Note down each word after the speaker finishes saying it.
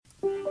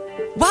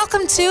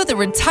Welcome to the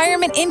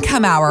Retirement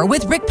Income Hour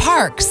with Rick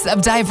Parks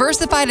of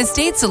Diversified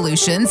Estate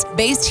Solutions,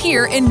 based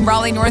here in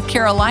Raleigh, North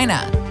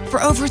Carolina.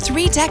 For over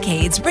 3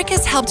 decades, Rick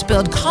has helped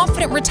build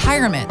confident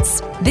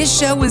retirements. This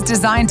show was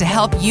designed to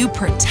help you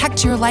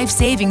protect your life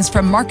savings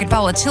from market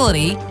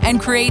volatility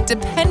and create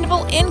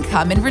dependable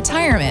income in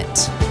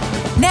retirement.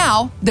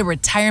 Now, the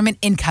Retirement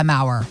Income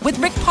Hour with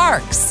Rick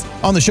Parks.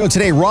 On the show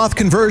today, Roth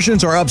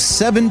conversions are up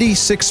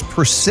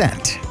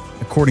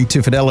 76%, according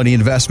to Fidelity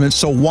Investments.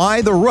 So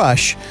why the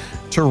rush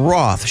to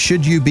Roth?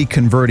 Should you be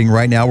converting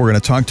right now? We're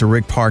going to talk to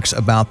Rick Parks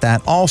about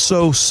that.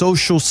 Also,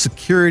 Social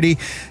Security.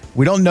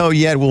 We don't know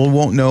yet. We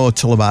won't know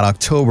until about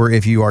October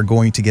if you are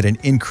going to get an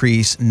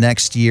increase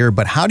next year.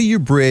 But how do you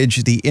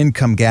bridge the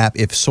income gap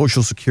if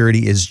Social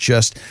Security is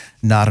just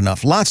not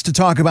enough? Lots to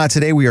talk about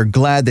today. We are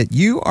glad that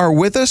you are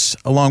with us,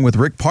 along with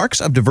Rick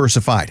Parks of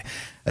Diversified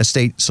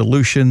Estate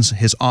Solutions.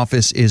 His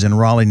office is in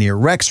Raleigh near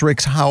Rex.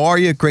 Rick, how are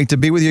you? Great to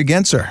be with you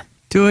again, sir.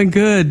 Doing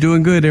good.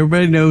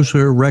 Everybody knows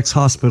where Rex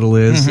Hospital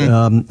is.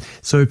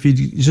 So if you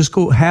just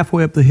go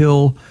halfway up the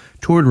hill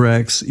toward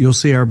Rex, you'll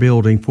see our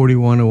building,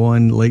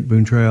 4101 Lake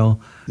Boone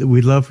Trail.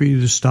 We'd love for you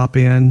to stop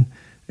in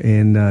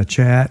and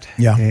chat.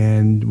 Yeah.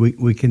 And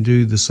we can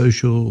do the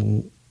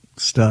social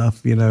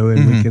stuff,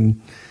 and we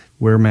can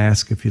wear a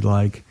mask if you'd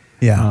like.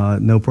 Yeah.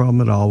 No problem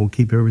at all. We'll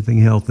keep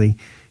everything healthy.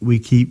 We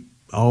keep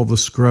all the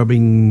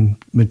scrubbing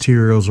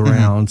materials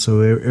around, so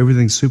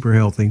everything's super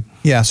healthy.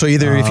 Yeah, so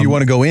either if you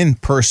want to go in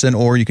person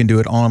or you can do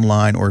it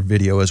online or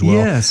video as well.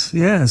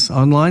 Yes,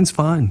 online's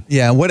fine.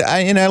 Yeah,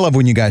 I love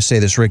when you guys say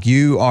this, Rick.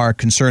 You are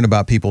concerned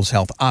about people's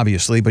health,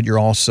 obviously, but you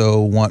also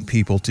want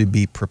people to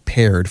be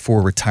prepared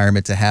for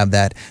retirement, to have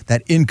that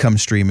income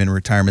stream in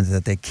retirement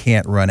that they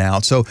can't run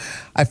out. So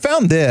I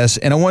found this,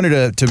 and I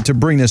wanted to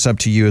bring this up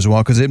to you as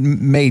well because it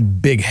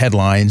made big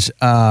headlines.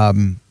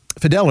 Fidelity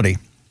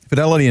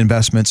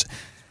Investments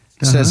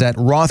says that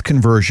Roth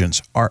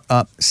conversions are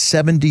up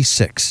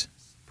 76%.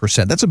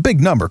 That's a big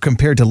number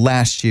compared to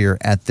last year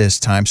at this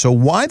time. So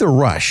why the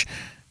rush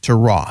to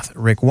Roth?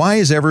 Rick, why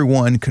is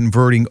everyone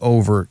converting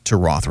over to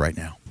Roth right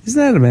now?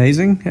 Isn't that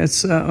amazing?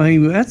 That's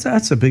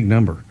a big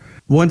number.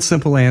 One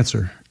simple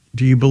answer.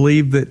 Do you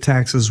believe that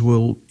taxes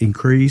will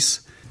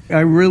increase? I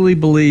really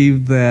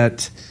believe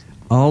that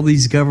all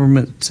these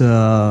government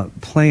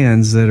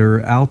plans that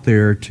are out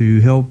there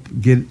to help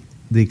get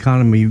the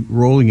economy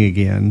rolling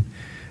again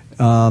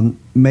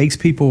makes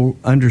people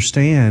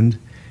understand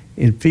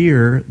in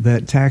fear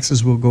that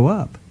taxes will go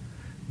up.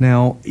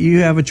 Now, you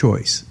have a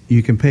choice.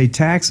 You can pay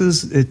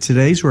taxes at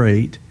today's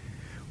rate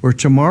or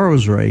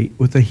tomorrow's rate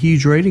with a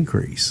huge rate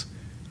increase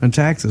on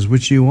taxes,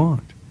 which you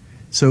want.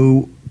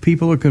 So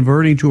people are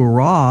converting to a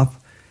Roth.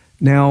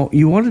 Now,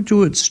 you want to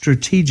do it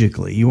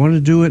strategically. You want to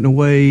do it in a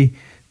way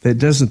that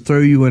doesn't throw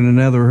you in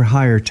another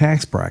higher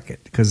tax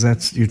bracket, because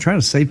you're trying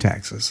to save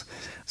taxes.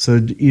 So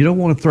you don't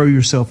want to throw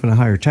yourself in a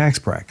higher tax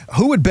bracket.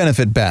 Who would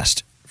benefit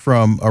best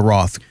from a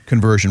Roth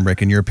conversion,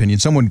 Rick, in your opinion?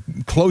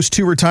 Someone close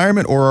to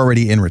retirement or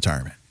already in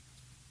retirement?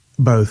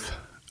 Both.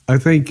 I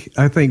think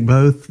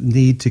both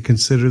need to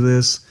consider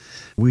this.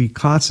 We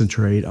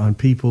concentrate on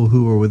people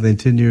who are within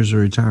 10 years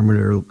of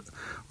retirement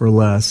or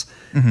less.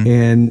 Mm-hmm.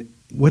 And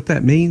what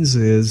that means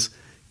is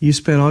you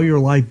spent all your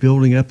life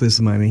building up this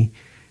money,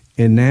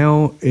 and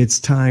now it's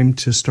time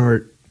to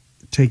start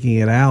taking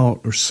it out,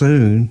 or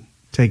soon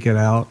take it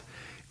out.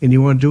 And you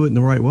want to do it in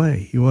the right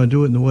way. You want to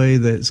do it in the way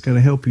that's going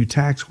to help you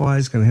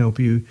tax-wise, going to help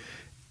you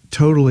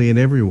totally in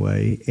every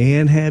way,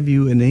 and have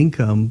you an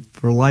income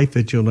for life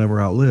that you'll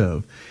never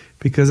outlive.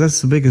 Because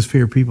that's the biggest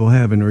fear people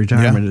have in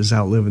retirement, is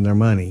outliving their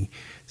money.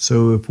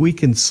 So if we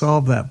can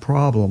solve that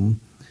problem,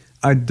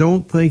 I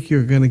don't think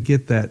you're going to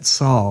get that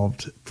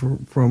solved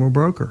from a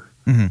broker.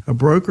 Mm-hmm. A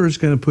broker is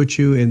going to put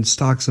you in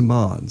stocks and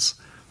bonds.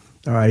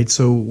 All right,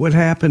 so what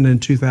happened in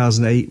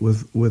 2008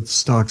 with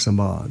stocks and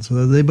bonds?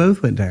 Well, they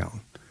both went down.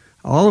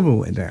 All of them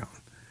went down.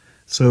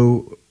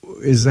 So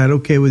is that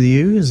okay with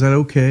you? Is that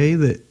okay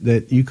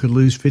that you could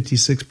lose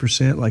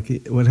 56%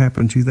 like what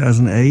happened in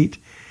 2008?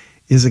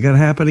 Is it going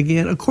to happen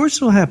again? Of course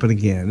it'll happen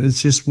again.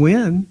 It's just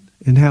when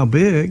and how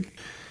big.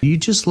 You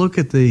just look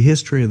at the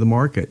history of the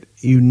market.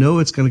 You know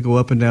it's going to go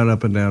up and down,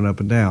 up and down, up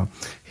and down.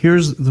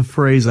 Here's the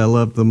phrase I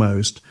love the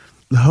most.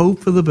 Hope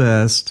for the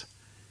best,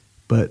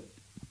 but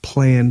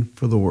plan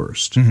for the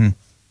worst. Mm-hmm.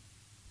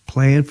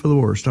 Plan for the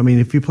worst. I mean,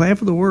 if you plan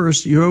for the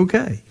worst, you're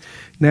okay.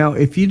 Now,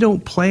 if you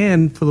don't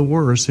plan for the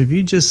worst, if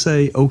you just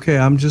say, okay,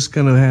 I'm just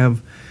going to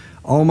have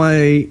all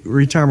my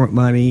retirement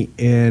money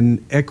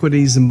in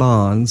equities and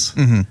bonds,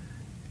 mm-hmm.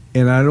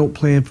 and I don't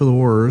plan for the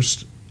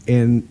worst,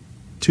 and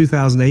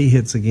 2008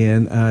 hits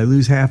again, and I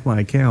lose half my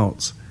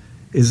accounts,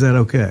 is that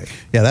okay?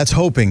 Yeah, that's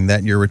hoping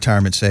that your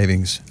retirement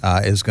savings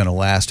is going to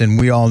last. And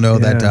we all know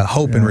that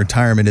hope in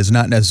retirement is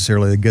not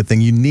necessarily a good thing.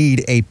 You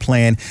need a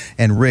plan,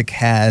 and Rick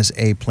has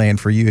a plan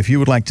for you. If you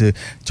would like to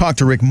talk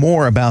to Rick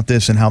more about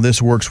this and how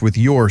this works with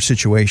your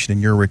situation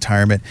in your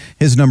retirement,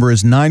 his number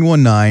is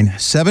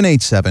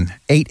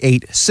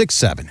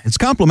 919-787-8867. It's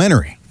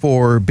complimentary.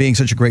 for being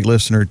such a great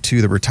listener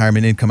to the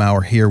Retirement Income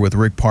Hour here with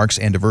Rick Parks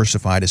and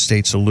Diversified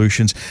Estate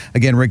Solutions.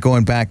 Again, Rick,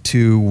 going back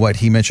to what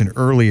he mentioned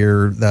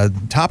earlier, the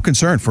top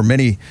concern for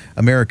many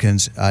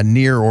Americans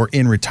near or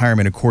in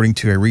retirement, according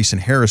to a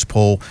recent Harris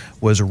poll,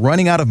 was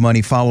running out of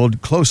money,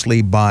 followed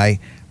closely by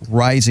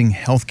rising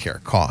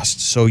healthcare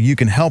costs. So you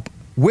can help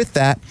with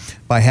that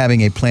by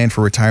having a plan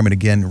for retirement.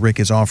 Again, Rick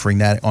is offering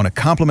that on a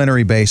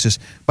complimentary basis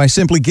by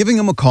simply giving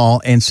him a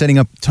call and setting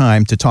up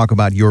time to talk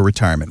about your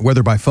retirement.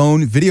 Whether by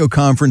phone, video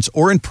conference,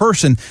 or in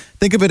person,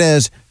 think of it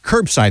as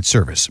curbside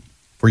service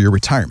for your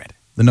retirement.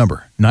 The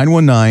number,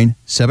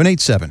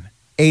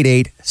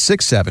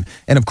 919-787-8867.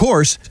 And of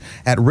course,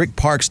 at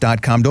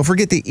rickparks.com. Don't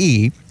forget the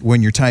E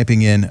when you're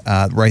typing in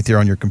right there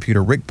on your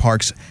computer, Rick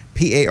Parks,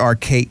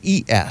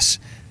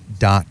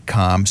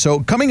 Parkes.com.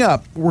 So coming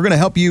up, we're going to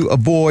help you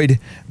avoid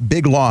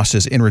big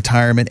losses in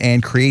retirement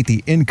and create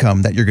the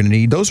income that you're going to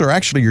need. Those are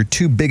actually your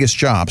two biggest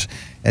jobs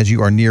as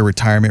you are near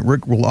retirement.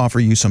 Rick will offer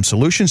you some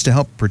solutions to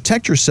help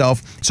protect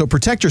yourself. So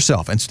protect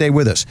yourself and stay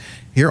with us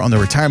here on the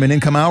Retirement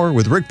Income Hour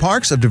with Rick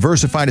Parks of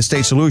Diversified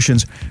Estate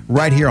Solutions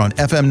right here on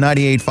FM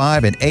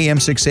 98.5 and AM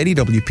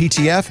 680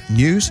 WPTF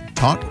News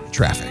Talk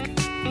Traffic.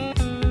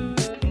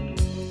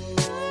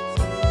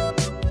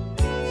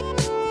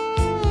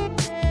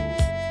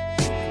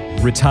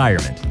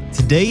 Retirement.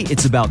 Today,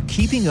 it's about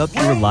keeping up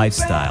your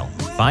lifestyle,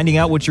 finding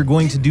out what you're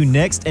going to do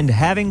next, and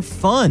having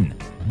fun.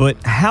 But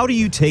how do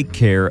you take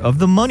care of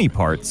the money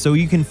part so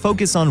you can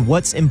focus on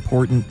what's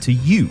important to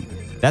you?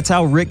 That's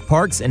how Rick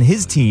Parks and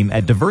his team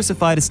at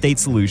Diversified Estate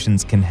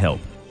Solutions can help.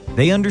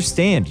 They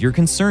understand you're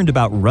concerned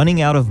about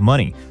running out of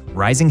money,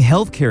 rising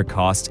healthcare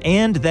costs,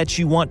 and that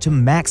you want to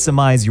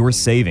maximize your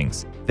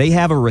savings. They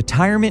have a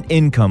retirement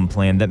income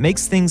plan that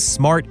makes things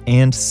smart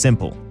and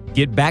simple.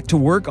 Get back to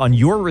work on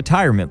your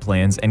retirement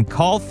plans and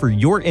call for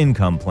your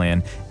income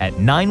plan at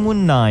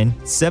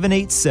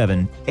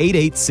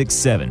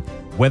 919-787-8867.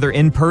 Whether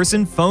in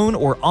person, phone,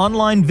 or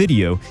online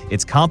video,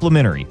 it's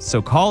complimentary,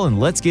 so call and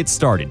let's get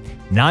started.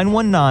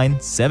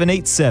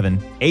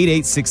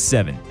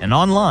 919-787-8867 and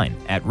online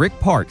at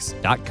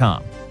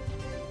rickparks.com.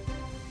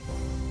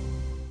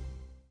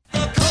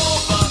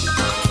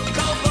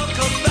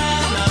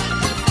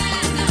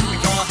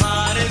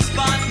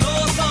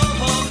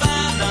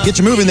 Get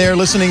you moving there,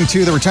 listening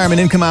to the Retirement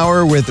Income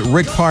Hour with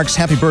Rick Parks.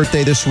 Happy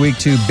birthday this week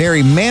to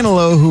Barry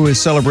Manilow, who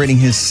is celebrating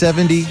his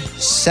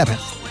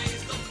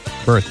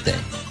 77th birthday.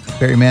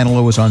 Barry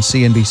Manilow was on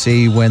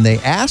CNBC when they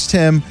asked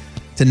him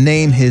to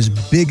name his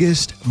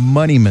biggest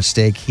money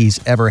mistake he's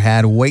ever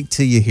had. Wait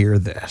till you hear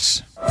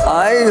this.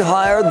 I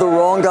hired the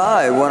wrong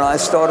guy when I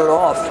started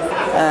off.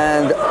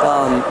 And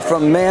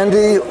from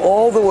Mandy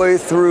all the way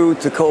through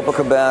to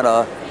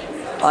Copacabana,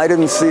 I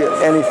didn't see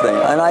anything,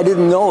 and I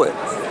didn't know it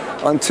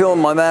until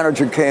my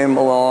manager came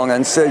along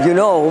and said, you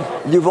know,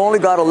 you've only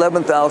got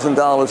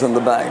 $11,000 in the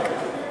bank.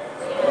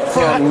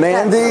 From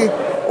Mandy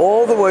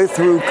all the way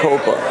through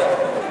Copa.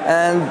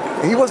 And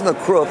he wasn't a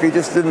crook, he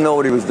just didn't know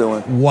what he was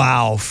doing.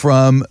 Wow,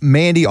 from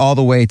Mandy all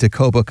the way to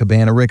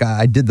Copacabana. Rick,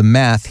 I did the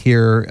math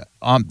here,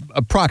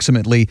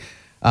 approximately.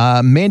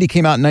 Mandy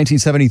came out in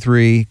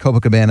 1973,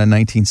 Copacabana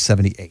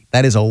 1978.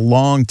 That is a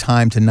long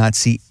time to not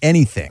see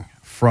anything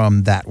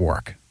from that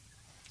work.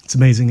 It's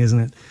amazing, isn't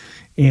it?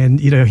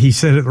 And, you know, he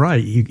said it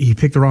right. He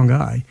picked the wrong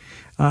guy.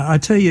 I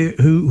tell you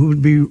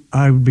who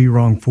I would be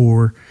wrong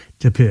for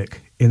to pick.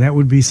 And that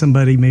would be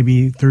somebody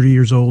maybe 30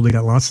 years old. They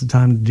got lots of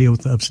time to deal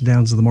with the ups and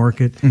downs of the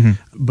market. Mm-hmm.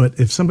 But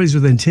if somebody's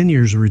within 10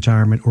 years of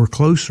retirement or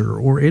closer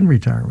or in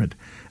retirement,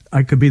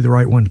 I could be the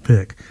right one to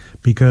pick,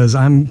 because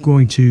I'm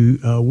going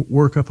to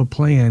work up a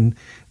plan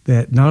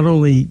that not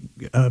only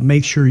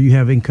makes sure you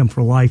have income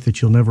for life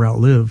that you'll never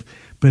outlive,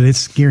 but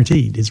it's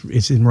guaranteed.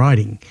 It's in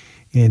writing.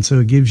 And so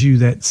it gives you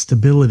that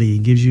stability,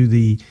 gives you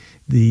the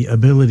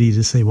ability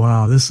to say,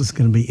 wow, this is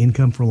going to be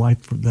income for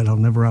life that I'll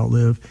never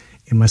outlive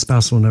and my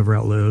spouse will never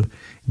outlive,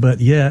 but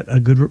yet a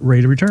good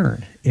rate of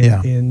return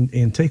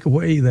and take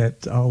away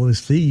that all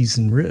those fees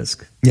and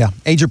risk. Yeah,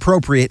 age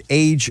appropriate.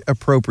 If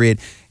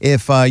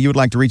you would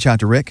like to reach out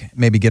to Rick,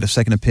 maybe get a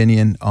second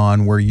opinion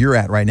on where you're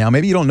at right now.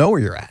 Maybe you don't know where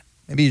you're at.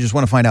 Maybe you just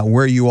want to find out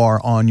where you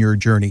are on your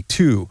journey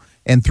to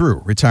and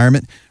through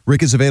retirement.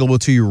 Rick is available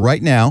to you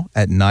right now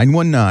at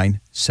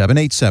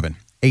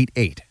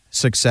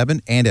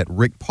 919-787-8867 and at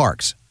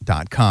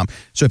rickparks.com.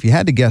 So if you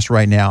had to guess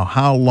right now,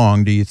 how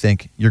long do you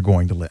think you're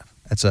going to live?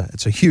 It's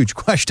a huge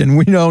question.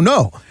 We don't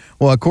know.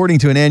 Well, according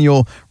to an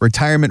annual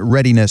retirement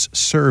readiness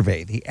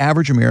survey, the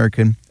average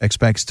American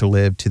expects to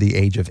live to the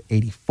age of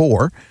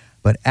 84,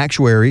 but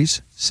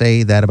actuaries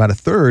say that about a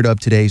third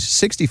of today's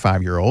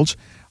 65-year-olds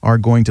are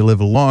going to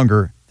live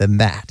longer than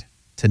that,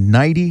 to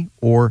 90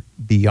 or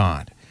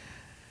beyond.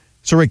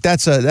 So, Rick,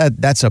 that's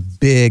a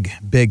big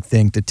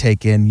thing to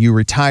take in. You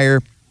retire,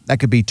 that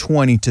could be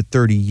 20 to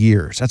 30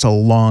 years. That's a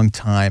long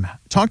time.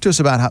 Talk to us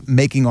about how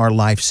making our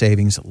life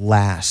savings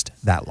last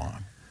that long.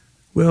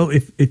 Well,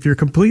 if you're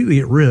completely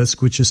at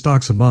risk, which is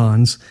stocks and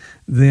bonds,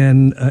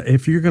 then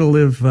if you're going to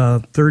live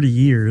 30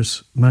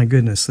 years, my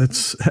goodness,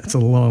 that's a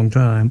long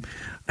time.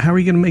 How are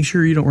you going to make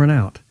sure you don't run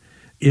out?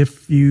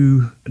 if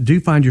you do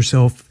find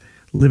yourself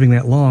living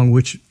that long,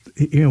 which,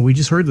 we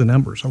just heard the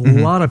numbers, a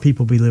lot of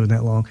people be living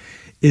that long.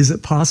 Is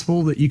it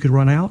possible that you could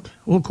run out?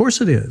 Well, of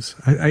course it is.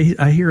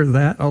 I hear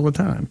that all the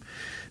time.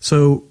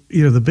 So,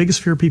 the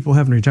biggest fear people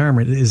have in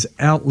retirement is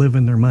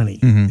outliving their money.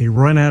 They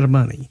run out of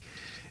money.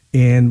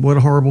 And what a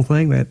horrible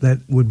thing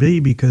that would be,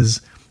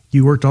 because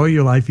you worked all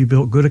your life, you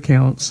built good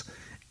accounts,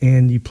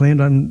 and you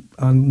planned on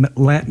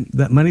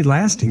that money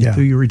lasting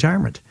through your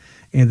retirement.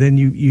 And then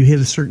you hit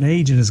a certain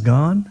age and it's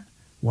gone.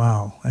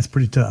 Wow, that's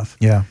pretty tough.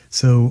 Yeah.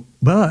 So,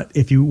 but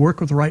if you work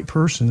with the right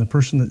person, the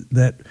person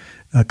that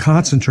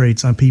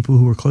concentrates on people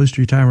who are close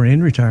to retirement and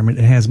in retirement,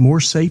 and has more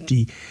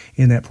safety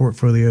in that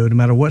portfolio, no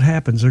matter what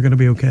happens, they're going to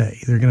be okay.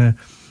 They're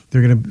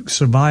going to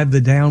survive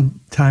the down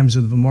times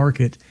of the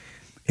market,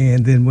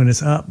 and then when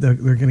it's up, they're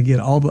going to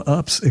get all the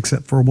ups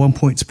except for a 1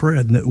 point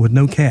spread with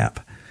no cap.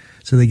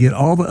 So they get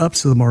all the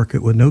ups of the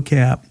market with no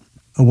cap,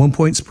 a 1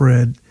 point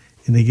spread,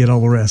 and they get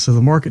all the rest. So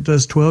the market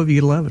does 12, you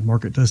get 11.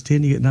 Market does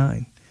 10, you get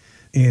 9.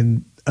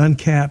 And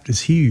uncapped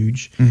is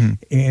huge.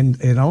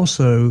 And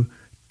also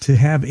to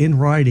have in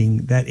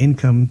writing that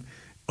income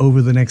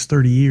over the next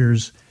 30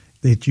 years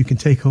that you can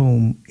take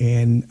home.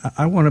 And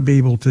I want to be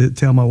able to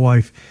tell my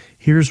wife,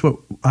 here's what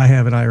I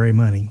have in IRA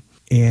money.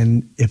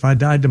 And if I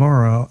died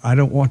tomorrow, I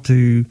don't want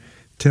to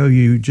tell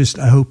you just,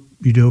 I hope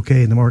you do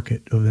okay in the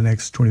market over the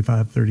next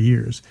 25, 30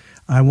 years.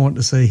 I want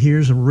to say,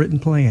 here's a written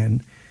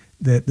plan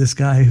that this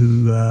guy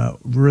who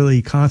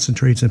really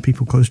concentrates on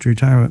people close to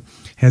retirement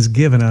has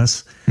given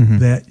us,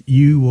 that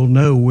you will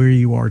know where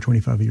you are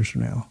 25 years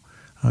from now,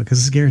 because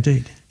it's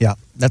guaranteed. Yeah,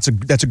 that's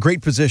a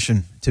great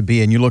position to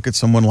be in. You look at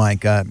someone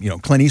like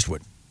Clint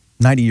Eastwood,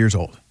 90 years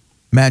old.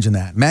 Imagine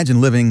that. Imagine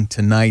living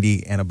to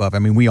 90 and above. I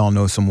mean, we all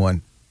know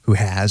someone who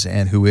has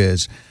and who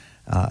is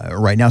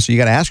right now. So you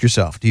got to ask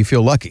yourself, do you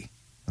feel lucky?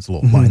 That's a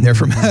little line there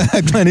from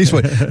Clint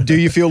Eastwood. Do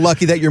you feel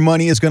lucky that your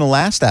money is going to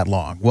last that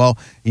long? Well,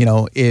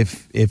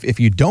 if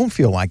you don't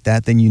feel like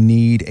that, then you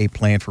need a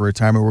plan for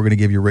retirement. We're going to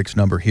give you Rick's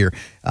number here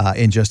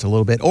in just a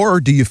little bit. Or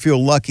do you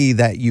feel lucky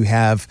that you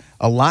have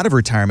a lot of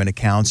retirement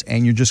accounts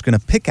and you're just going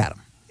to pick at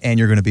them and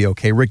you're going to be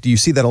okay? Rick, do you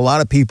see that a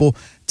lot of people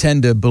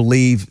tend to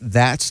believe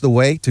that's the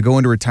way to go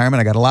into retirement?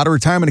 I got a lot of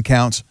retirement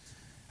accounts,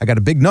 I got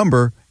a big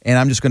number, and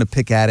I'm just going to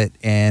pick at it,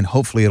 and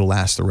hopefully it'll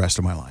last the rest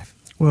of my life.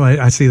 Well,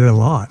 I see that a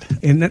lot,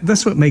 and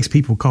that's what makes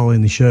people call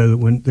in the show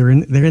when they're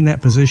in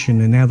that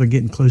position, and now they're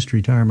getting close to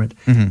retirement.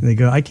 And they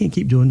go, I can't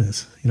keep doing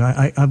this.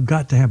 I've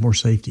got to have more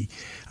safety.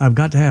 I've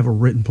got to have a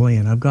written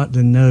plan. I've got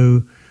to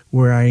know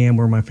where I am,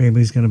 where my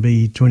family's going to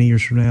be 20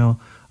 years from now,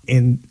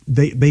 and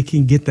they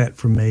can get that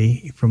from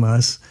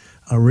us,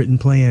 a written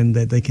plan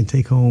that they can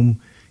take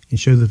home and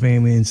show the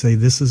family and say,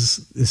 this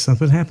is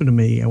something happened to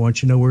me. I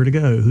want you to know where to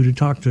go, who to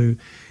talk to,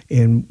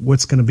 and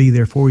what's going to be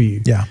there for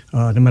you,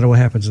 no matter what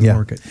happens in the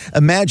market.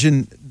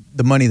 Imagine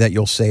the money that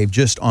you'll save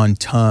just on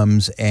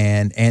Tums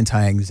and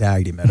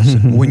anti-anxiety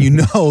medicine. When you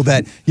know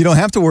that you don't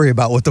have to worry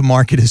about what the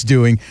market is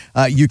doing,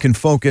 you can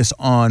focus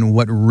on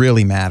what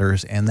really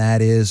matters, and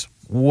that is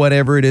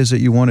whatever it is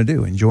that you want to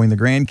do, enjoying the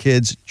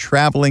grandkids,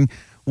 traveling,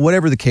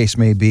 whatever the case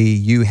may be.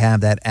 You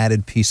have that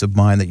added peace of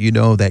mind that you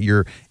know that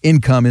your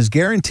income is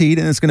guaranteed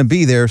and it's going to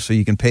be there so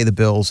you can pay the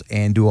bills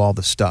and do all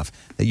the stuff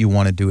that you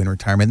want to do in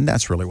retirement. And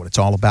that's really what it's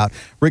all about.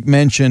 Rick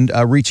mentioned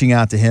reaching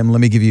out to him.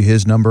 Let me give you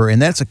his number, and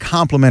that's a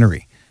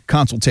complimentary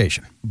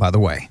consultation, by the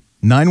way.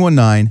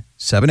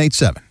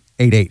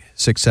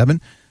 919-787-8867,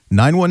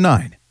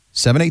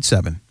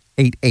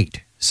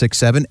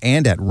 919-787-8867,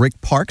 and at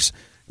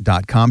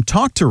rickparks.com.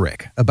 Talk to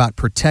Rick about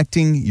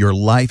protecting your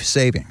life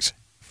savings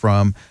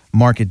from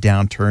market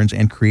downturns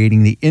and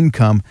creating the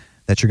income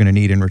that you're going to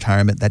need in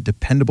retirement, that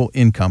dependable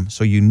income,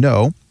 so you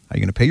know how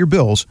you're going to pay your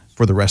bills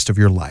for the rest of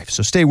your life.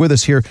 So stay with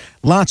us here.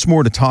 Lots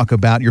more to talk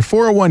about. Your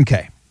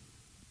 401k.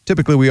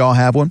 Typically, we all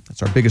have one.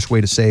 That's our biggest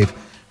way to save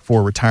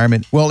for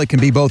retirement. Well, it can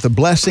be both a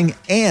blessing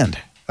and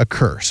a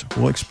curse.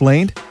 We'll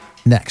explain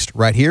next,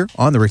 right here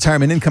on the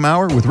Retirement Income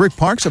Hour with Rick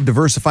Parks of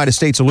Diversified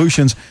Estate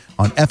Solutions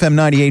on FM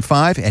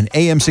 98.5 and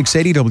AM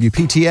 680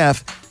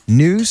 WPTF.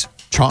 News,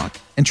 talk,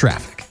 and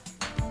traffic.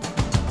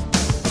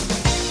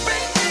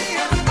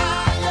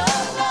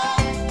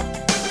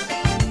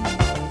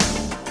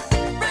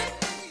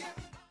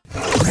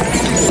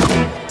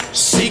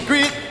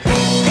 Secret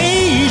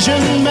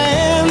Asian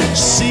man.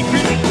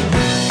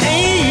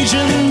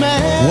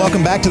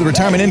 Welcome back to the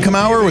Retirement Income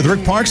Hour with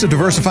Rick Parks of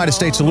Diversified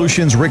Estate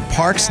Solutions.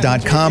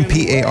 RickParks.com,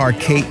 PARKES.com.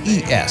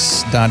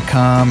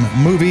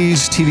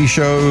 Movies, TV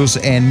shows,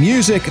 and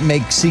music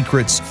make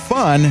secrets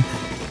fun.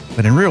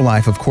 But in real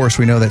life, of course,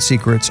 we know that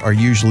secrets are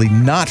usually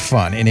not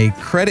fun. In a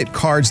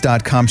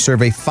creditcards.com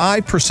survey,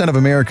 5% of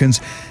Americans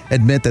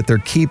admit that they're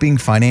keeping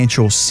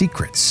financial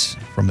secrets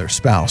from their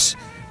spouse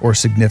or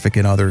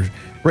significant other.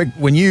 Rick,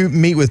 when you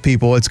meet with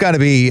people, it's got to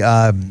be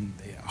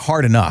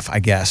hard enough, I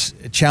guess,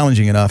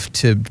 challenging enough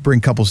to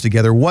bring couples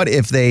together. What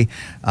if they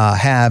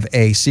have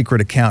a secret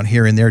account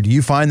here and there? Do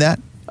you find that?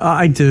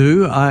 I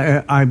do.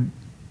 I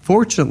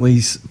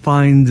fortunately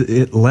find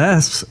it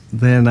less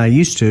than I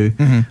used to.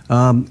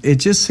 It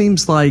just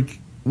seems like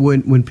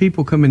when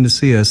people come in to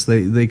see us,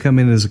 they come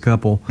in as a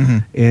couple,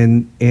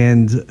 and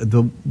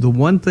the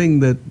one thing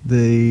that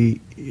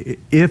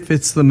if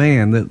it's the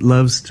man that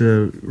loves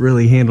to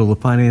really handle the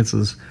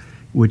finances,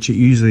 which it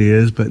usually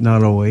is, but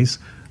not always,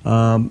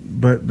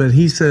 but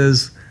he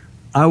says,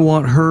 I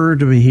want her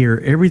to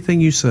hear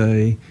everything you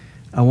say.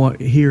 I want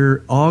to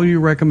hear all your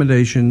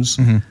recommendations,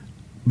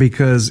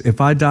 because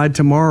if I died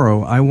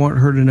tomorrow, I want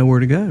her to know where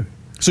to go.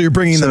 So you're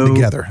bringing them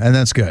together, and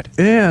that's good.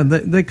 Yeah,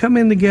 they come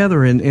in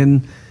together,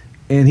 and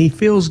he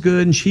feels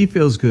good and she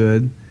feels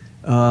good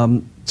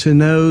to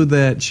know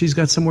that she's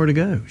got somewhere to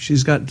go.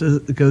 She's got to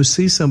go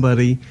see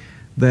somebody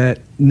that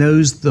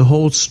knows the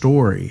whole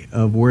story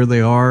of where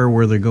they are,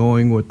 where they're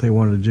going, what they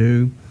want to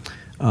do.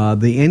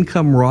 The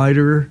income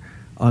rider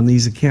on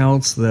these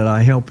accounts that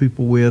I help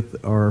people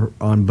with are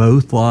on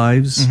both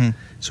lives.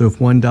 So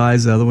if one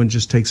dies, the other one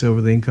just takes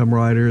over the income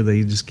rider.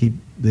 The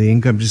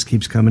income just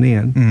keeps coming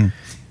in,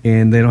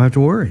 and they don't have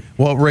to worry.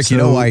 Well, Rick, you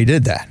know why he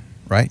did that,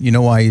 right? You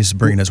know why he's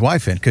bringing his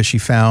wife in, because she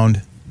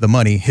found the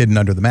money hidden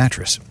under the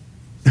mattress.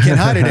 You can't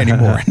hide it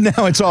anymore.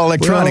 Now it's all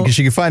electronic, because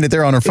she can find it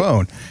there on her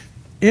phone.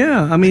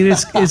 Yeah, I mean,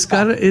 it's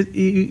got to.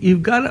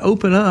 You've got to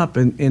open up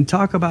and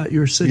talk about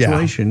your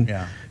situation,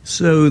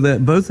 so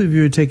that both of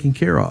you are taken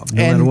care of,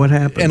 no matter what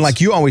happens. And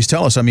like you always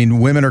tell us, I mean,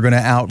 women are going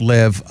to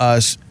outlive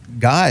us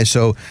guys.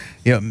 So,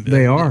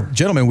 they are.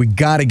 Gentlemen, we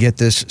got to get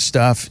this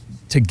stuff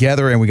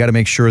together, and we got to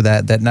make sure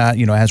that not,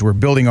 as we're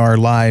building our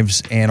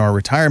lives and our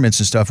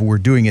retirements and stuff, we're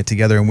doing it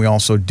together, and we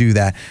also do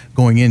that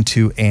going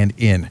into and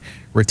in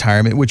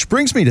retirement. Which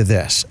brings me to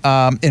this.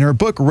 In her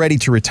book, Ready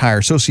to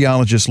Retire,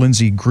 sociologist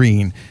Lindsay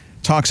Green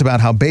talks about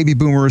how baby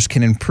boomers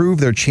can improve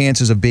their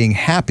chances of being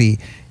happy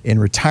in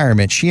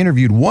retirement. She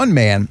interviewed one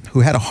man who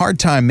had a hard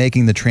time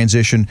making the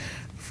transition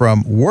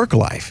from work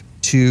life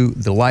to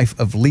the life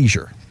of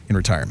leisure in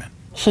retirement.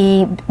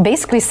 He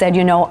basically said,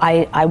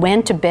 I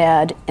went to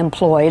bed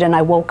employed and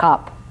I woke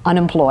up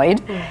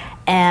unemployed.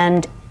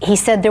 And he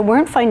said there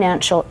weren't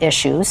financial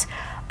issues,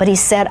 but he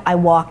said I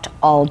walked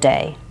all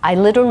day. I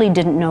literally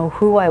didn't know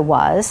who I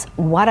was,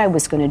 what I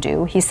was going to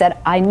do. He said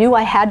I knew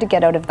I had to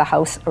get out of the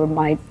house or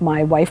my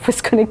wife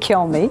was going to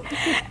kill me.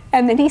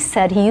 And then he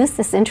used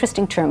this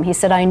interesting term. He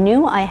said I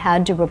knew I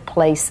had to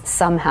replace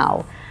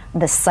somehow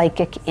the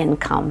psychic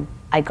income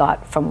I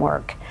got from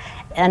work.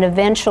 And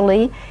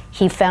eventually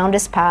he found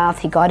his path.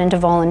 He got into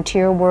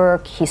volunteer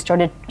work. He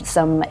started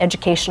some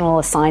educational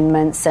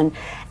assignments,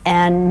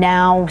 and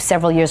now,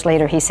 several years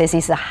later, he says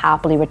he's a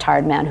happily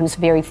retired man who's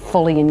very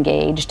fully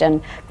engaged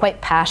and quite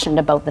passionate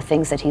about the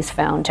things that he's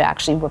found to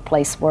actually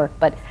replace work.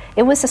 But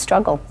it was a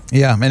struggle.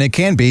 Yeah, and it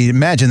can be.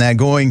 Imagine that,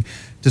 going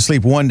to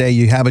sleep one day,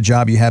 you have a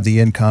job, you have the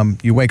income.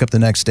 You wake up the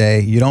next day,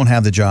 you don't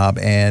have the job,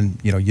 and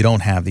you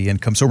don't have the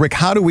income. So, Rick,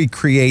 how do we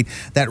create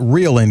that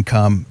real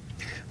income?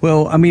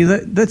 Well, I mean,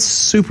 that's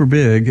super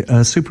big,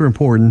 super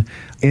important.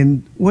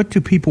 And what do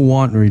people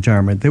want in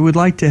retirement? They would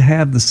like to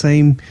have the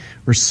same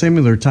or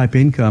similar type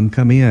income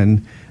come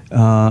in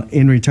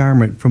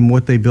retirement from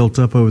what they built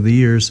up over the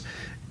years,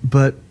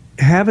 but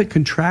have it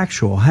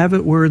contractual. Have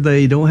it where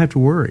they don't have to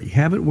worry.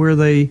 Have it where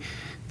they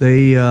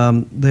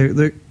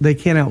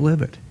can't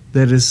outlive it.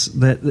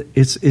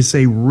 It's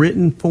a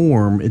written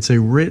form. It's a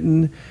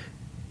written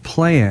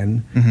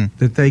plan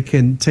that they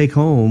can take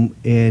home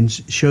and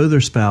show their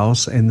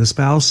spouse, and the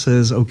spouse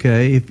says,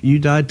 okay, if you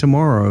died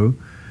tomorrow,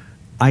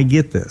 I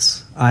get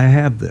this. I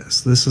have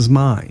this. This is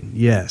mine.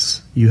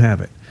 Yes, you have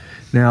it.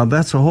 Now,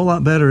 that's a whole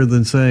lot better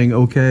than saying,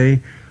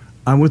 okay,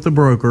 I'm with the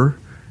broker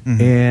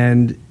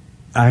and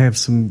I have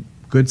some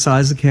good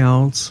size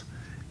accounts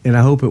and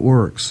I hope it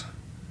works.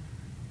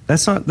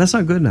 That's not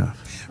good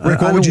enough.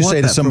 Rick, what would you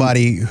say to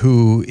somebody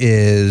who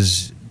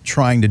is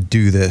trying to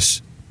do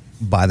this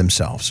by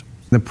themselves?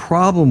 The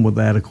problem with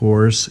that, of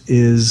course,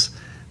 is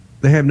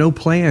they have no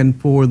plan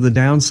for the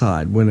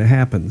downside when it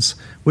happens,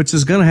 which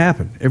is going to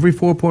happen. Every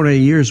 4.8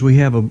 years, we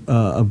have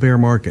a bear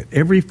market.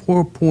 Every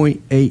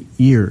 4.8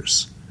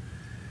 years.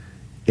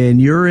 And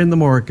you're in the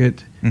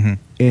market,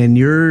 and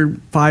you're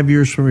 5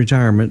 years from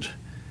retirement,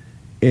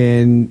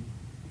 and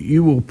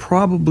you will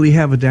probably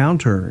have a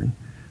downturn,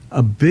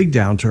 a big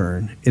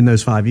downturn in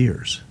those 5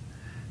 years.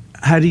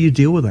 How do you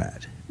deal with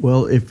that?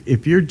 Well,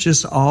 if you're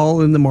just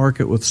all in the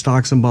market with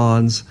stocks and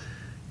bonds,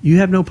 you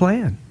have no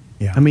plan.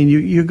 Yeah. I mean,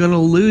 you're going to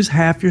lose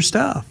half your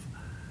stuff.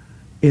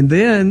 And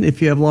then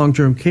if you have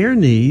long-term care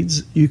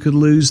needs, you could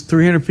lose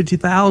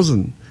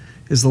 $350,000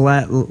 is the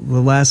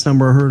last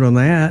number I heard on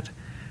that.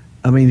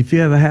 I mean, if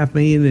you have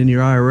 $500,000 in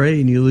your IRA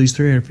and you lose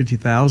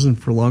 $350,000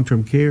 for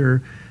long-term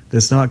care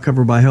that's not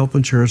covered by health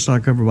insurance,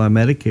 not covered by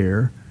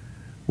Medicare,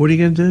 what are you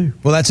going to do?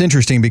 Well, that's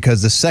interesting,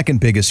 because the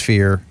second biggest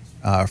fear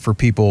for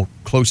people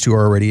close to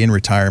or already in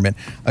retirement,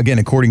 again,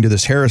 according to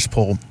this Harris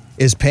poll,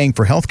 is paying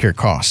for healthcare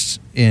costs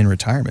in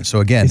retirement. So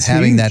again,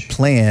 having that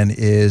plan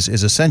is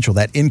essential,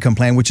 that income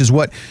plan, which is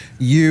what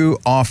you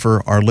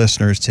offer our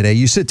listeners today.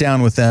 You sit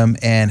down with them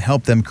and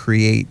help them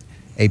create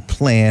a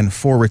plan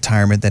for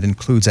retirement that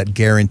includes that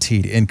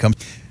guaranteed income.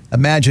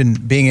 Imagine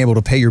being able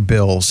to pay your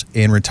bills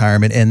in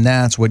retirement, and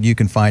that's what you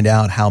can find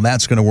out how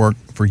that's going to work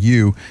for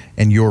you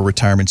and your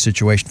retirement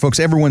situation. Folks,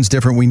 everyone's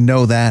different. We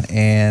know that,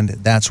 and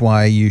that's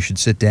why you should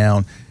sit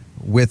down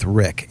with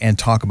Rick and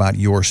talk about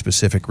your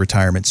specific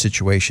retirement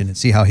situation and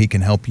see how he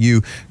can help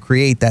you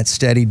create that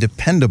steady,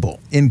 dependable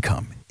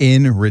income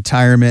in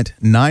retirement.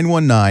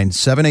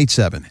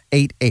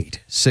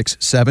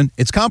 919-787-8867.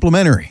 It's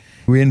complimentary.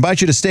 We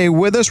invite you to stay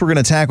with us. We're going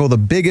to tackle the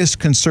biggest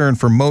concern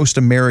for most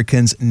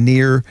Americans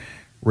near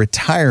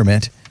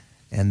retirement,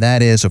 and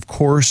that is, of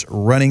course,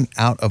 running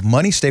out of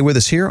money. Stay with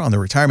us here on the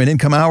Retirement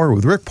Income Hour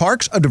with Rick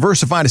Parks of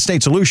Diversified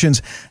Estate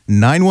Solutions.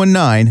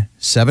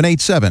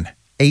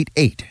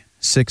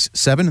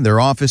 919-787-8867.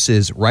 Their office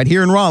is right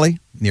here in Raleigh,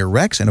 near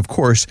Rex, and of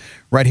course,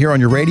 right here on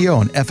your radio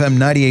on FM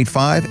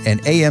 98.5 and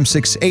AM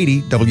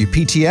 680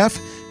 WPTF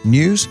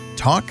News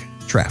Talk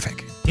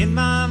Traffic. In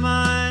my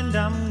mind,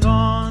 I'm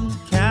gone to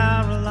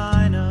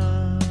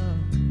Carolina.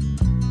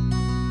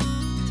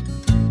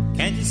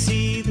 Can't you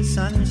see the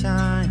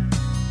sunshine?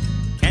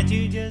 Can't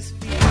you just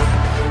feel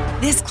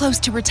it? This close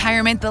to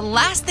retirement, the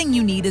last thing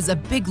you need is a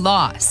big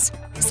loss.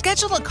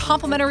 Schedule a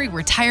complimentary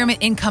retirement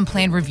income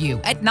plan review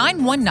at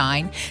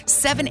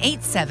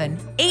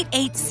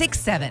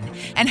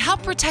 919-787-8867 and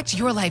help protect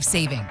your life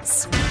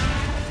savings.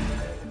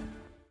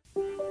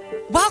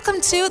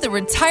 Welcome to the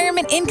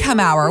Retirement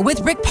Income Hour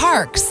with Rick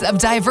Parks of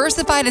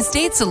Diversified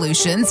Estate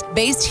Solutions,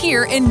 based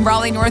here in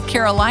Raleigh, North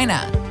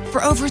Carolina.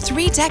 For over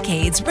 3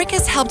 decades, Rick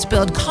has helped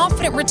build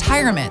confident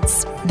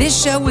retirements.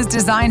 This show was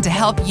designed to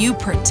help you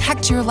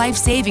protect your life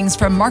savings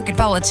from market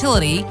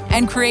volatility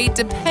and create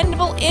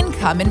dependable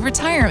income in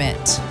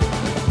retirement.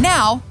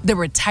 Now, the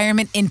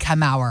Retirement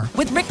Income Hour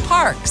with Rick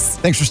Parks.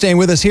 Thanks for staying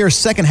with us here.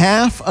 Second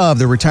half of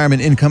the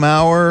Retirement Income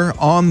Hour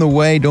on the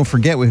way. Don't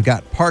forget, we've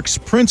got Parks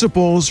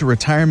Principles,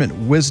 Retirement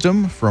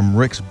Wisdom from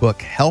Rick's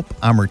book, Help,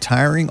 I'm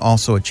Retiring.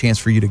 Also a chance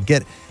for you to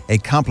get a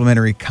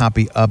complimentary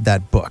copy of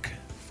that book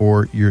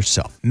for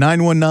yourself.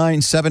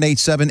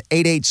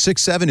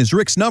 919-787-8867 is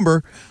Rick's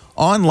number.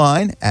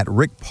 Online at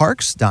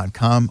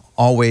rickparks.com.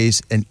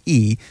 Always an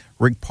E.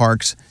 Rick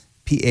Parks,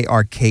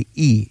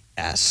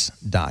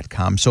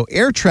 PARKES.com. So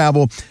air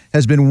travel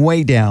has been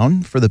way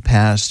down for the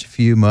past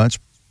few months,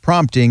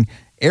 prompting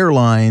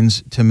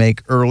airlines to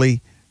make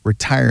early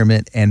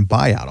retirement and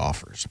buyout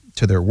offers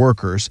to their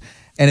workers.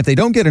 And if they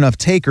don't get enough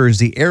takers,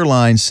 the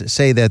airlines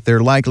say that they're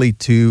likely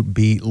to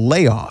be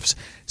layoffs.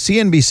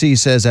 CNBC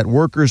says that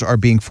workers are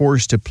being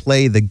forced to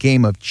play the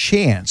game of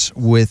chance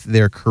with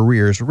their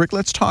careers. Rick,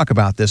 let's talk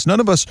about this.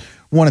 None of us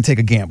want to take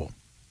a gamble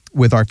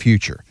with our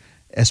future,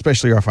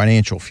 especially our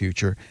financial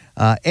future.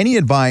 Any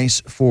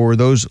advice for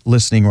those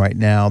listening right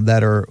now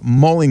that are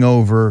mulling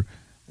over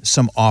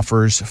some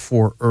offers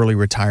for early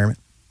retirement?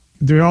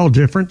 They're all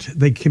different.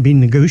 They can be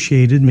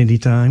negotiated many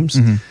times.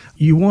 Mm-hmm.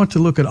 You want to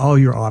look at all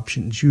your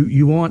options.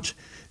 You want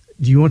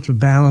to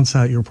balance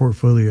out your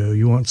portfolio.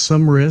 You want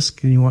some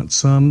risk and you want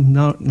some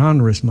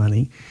non-risk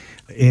money,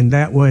 and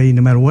that way,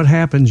 no matter what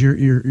happens,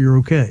 you're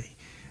okay.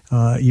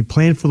 You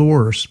plan for the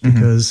worst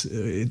because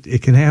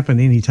it can happen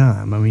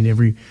anytime. I mean,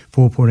 every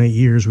 4.8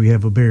 years we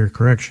have a bear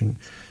correction.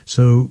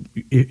 So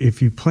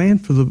if you plan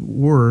for the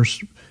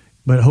worst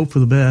but hope for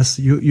the best,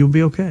 you'll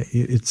be okay.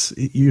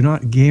 You're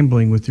not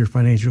gambling with your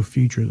financial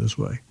future this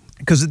way.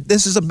 Because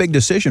this is a big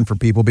decision for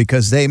people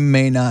because they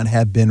may not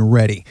have been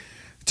ready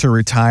to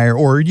retire,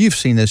 or you've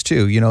seen this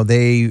too. You know,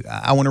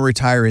 I want to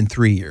retire in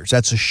 3 years.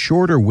 That's a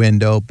shorter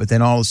window, but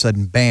then all of a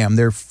sudden, bam,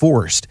 they're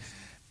forced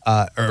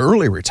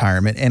early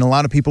retirement, and a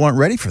lot of people aren't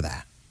ready for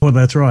that. Well,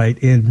 that's right.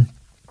 And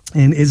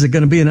is it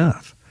going to be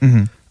enough?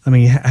 Mm-hmm. I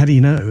mean, how do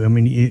you know? I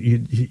mean,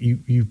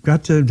 you've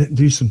got to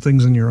do some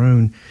things on your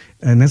own,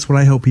 and that's what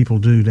I help people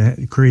do,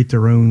 to create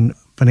their own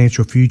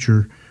financial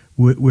future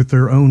with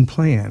their own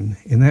plan.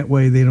 And that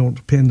way they don't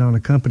depend on a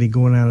company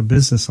going out of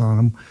business on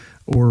them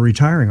or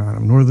retiring on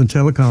them. Northern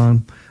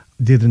Telecom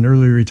did an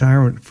early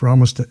retirement for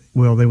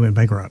they went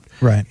bankrupt.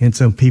 Right. And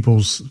so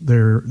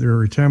their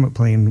retirement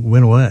plan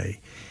went away.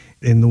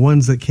 And the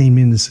ones that came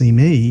in to see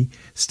me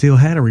still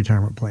had a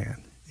retirement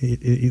plan.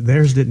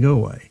 Theirs didn't go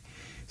away.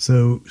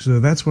 So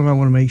that's what I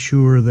want to make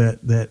sure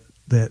that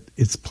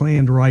it's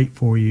planned right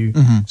for you.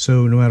 Mm-hmm.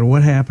 So no matter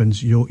what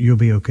happens, you'll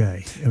be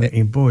okay.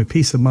 And boy,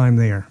 peace of mind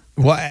there.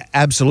 Well,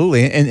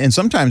 absolutely. And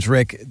sometimes,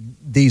 Rick,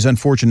 these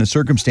unfortunate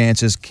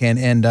circumstances can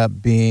end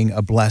up being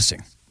a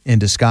blessing in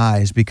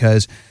disguise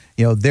because,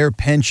 their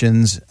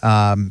pensions,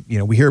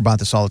 we hear about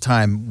this all the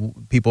time.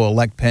 People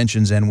elect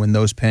pensions, and when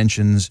those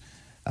pensions,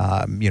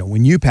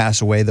 when you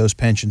pass away, those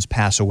pensions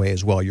pass away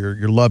as well.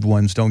 Your loved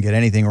ones don't get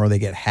anything, or they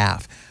get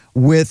half.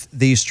 With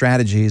these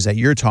strategies that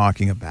you're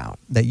talking about,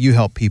 that you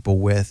help people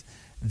with,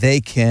 they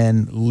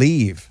can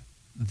leave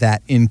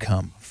that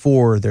income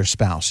for their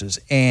spouses,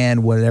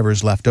 and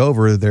whatever's left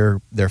over,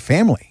 their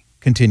family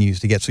continues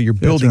to get. So you're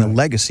building a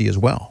legacy as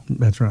well.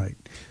 That's right,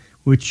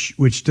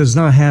 which does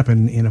not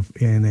happen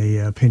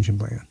in a pension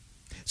plan.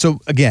 So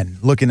again,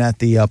 looking at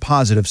the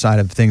positive side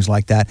of things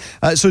like that.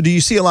 So do you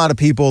see a lot of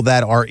people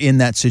that are in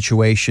that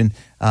situation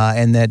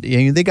and that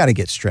they got to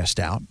get stressed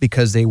out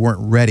because they weren't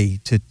ready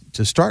to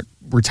start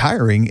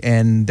retiring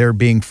and they're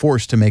being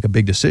forced to make a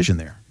big decision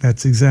there?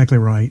 That's exactly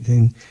right.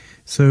 And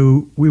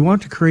so we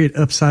want to create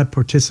upside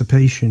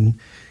participation,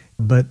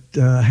 but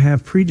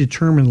have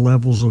predetermined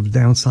levels of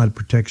downside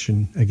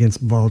protection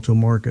against volatile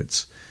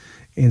markets.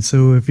 And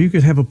so if you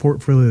could have a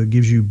portfolio that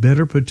gives you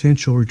better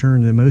potential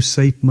return than most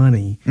safe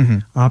money,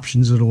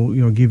 options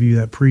that'll give you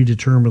that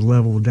predetermined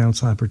level of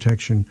downside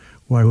protection,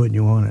 why wouldn't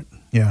you want it?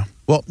 Yeah.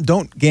 Well,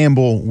 don't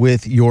gamble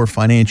with your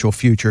financial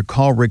future.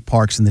 Call Rick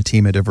Parks and the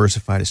team at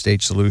Diversified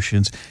Estate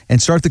Solutions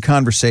and start the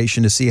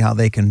conversation to see how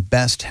they can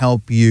best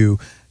help you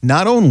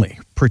not only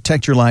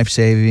protect your life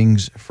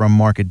savings from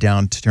market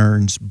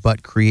downturns,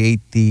 but create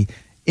the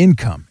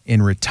income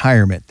in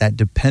retirement, that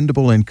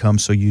dependable income,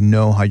 so you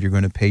know how you're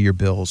going to pay your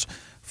bills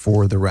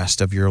for the rest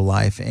of your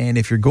life. And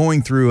if you're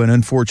going through an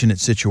unfortunate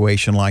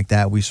situation like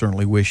that, we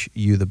certainly wish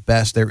you the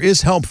best. There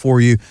is help for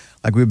you.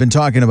 Like we've been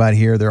talking about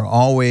here, there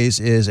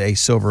always is a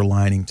silver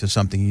lining to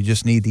something. You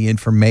just need the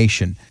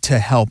information to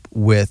help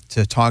with,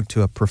 to talk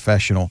to a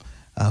professional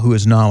who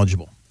is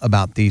knowledgeable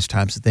about these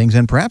types of things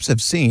and perhaps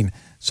have seen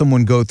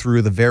someone go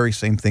through the very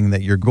same thing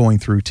that you're going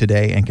through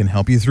today and can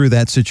help you through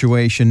that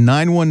situation.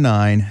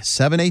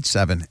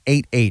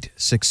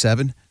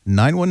 919-787-8867.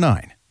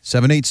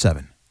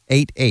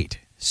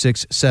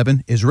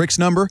 919-787-8867 is Rick's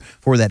number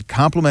for that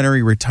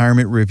complimentary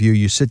retirement review.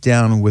 You sit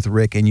down with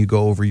Rick and you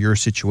go over your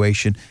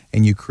situation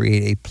and you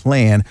create a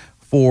plan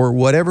for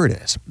whatever it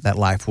is that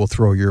life will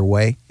throw your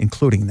way,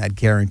 including that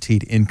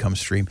guaranteed income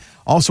stream.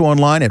 Also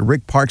online at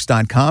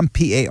rickparks.com,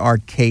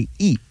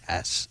 PARKES.com.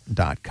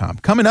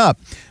 Coming up,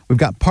 we've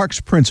got Parks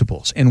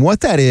Principles. And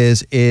what that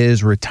is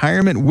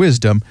retirement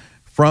wisdom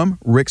from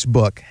Rick's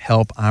book,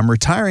 Help, I'm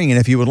Retiring. And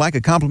if you would like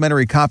a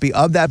complimentary copy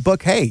of that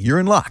book, hey, you're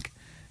in luck,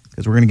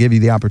 because we're going to give you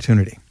the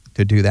opportunity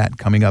to do that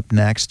coming up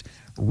next,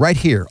 right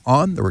here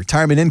on the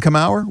Retirement Income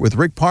Hour with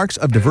Rick Parks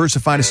of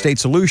Diversified Estate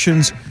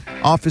Solutions,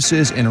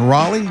 offices in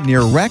Raleigh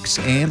near Rex,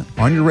 and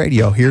on your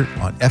radio here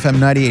on FM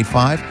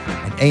 98.5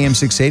 and AM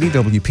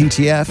 680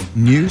 WPTF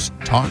News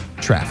Talk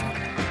Traffic.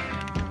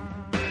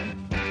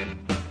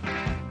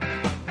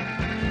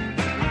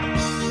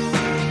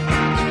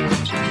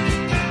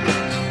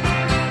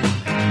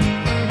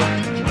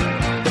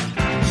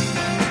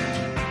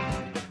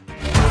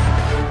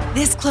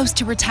 This close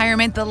to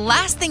retirement, the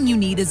last thing you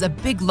need is a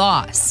big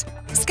loss.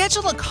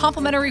 Schedule a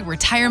complimentary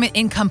retirement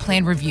income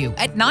plan review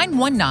at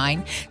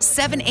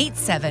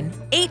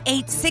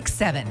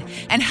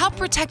 919-787-8867 and help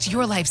protect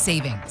your life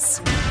savings.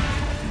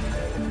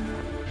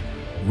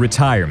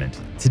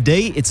 Retirement.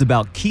 Today, it's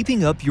about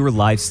keeping up your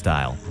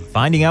lifestyle,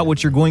 finding out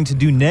what you're going to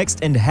do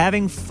next, and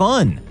having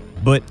fun.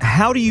 But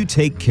how do you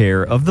take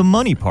care of the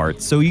money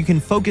part so you can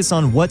focus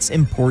on what's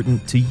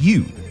important to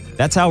you?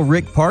 That's how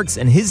Rick Parks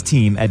and his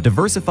team at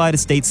Diversified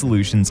Estate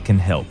Solutions can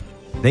help.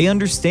 They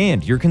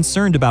understand you're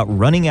concerned about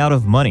running out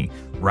of money,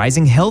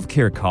 rising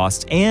healthcare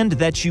costs, and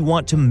that you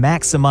want to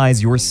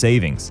maximize your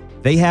savings.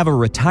 They have a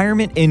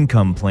retirement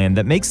income plan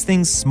that makes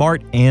things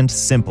smart and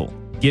simple.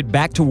 Get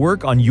back to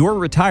work on your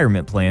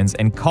retirement plans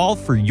and call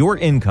for your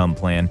income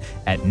plan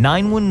at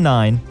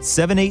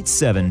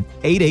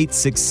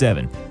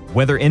 919-787-8867.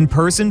 Whether in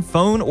person,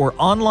 phone, or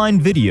online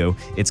video,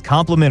 it's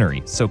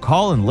complimentary, so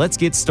call and let's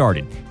get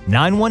started.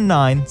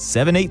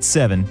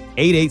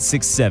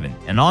 919-787-8867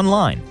 and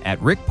online at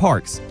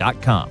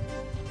rickparks.com.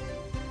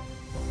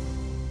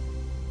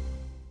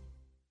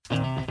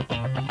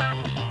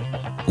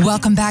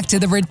 Welcome back to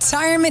the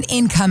Retirement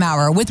Income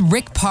Hour with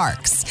Rick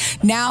Parks.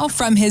 Now,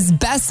 from his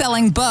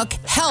best-selling book,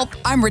 Help,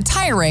 I'm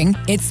Retiring,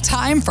 it's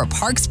time for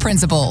Parks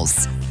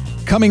Principles.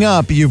 Coming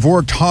up, you've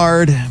worked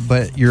hard,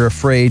 but you're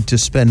afraid to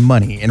spend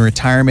money in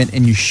retirement,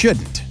 and you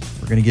shouldn't.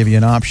 We're going to give you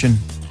an option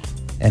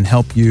and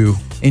help you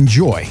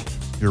enjoy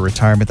your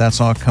retirement.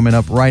 That's all coming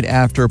up right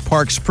after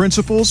Parks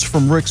Principles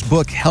from Rick's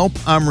book, Help,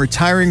 I'm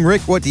Retiring.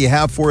 Rick, what do you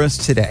have for us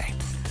today?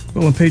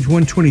 Well, on page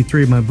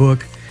 123 of my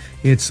book,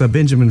 it's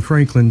Benjamin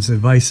Franklin's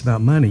advice about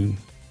money.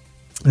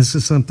 This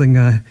is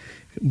something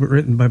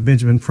written by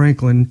Benjamin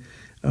Franklin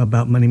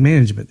about money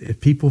management. If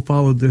people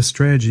followed this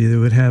strategy, they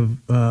would have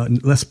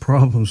less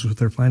problems with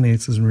their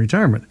finances in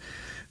retirement.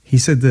 He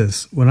said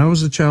this: when I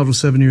was a child of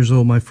 7 years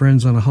old, my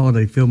friends on a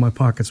holiday filled my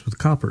pockets with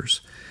coppers.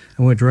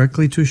 I went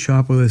directly to a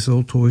shop where they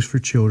sold toys for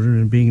children,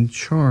 and being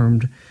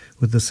charmed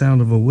with the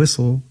sound of a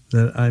whistle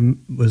that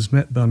was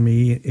met by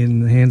me in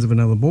the hands of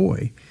another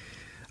boy,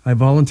 I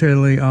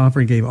voluntarily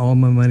offered and gave all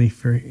my money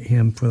for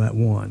him for that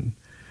one.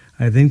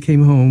 I then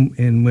came home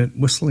and went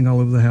whistling all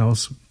over the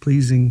house,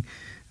 pleasing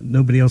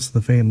nobody else in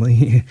the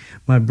family.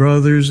 My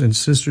brothers and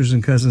sisters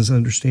and cousins,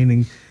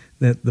 understanding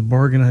that the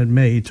bargain I had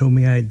made, told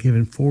me I had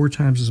given 4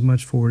 times as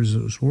much for it as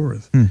it was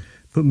worth.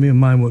 Put me in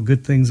mind what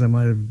good things I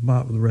might have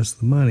bought with the rest of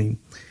the money,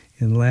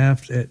 and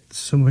laughed at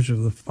so much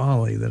of the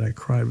folly that I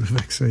cried with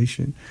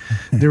vexation.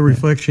 Their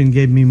reflection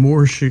gave me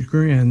more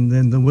chagrin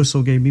than the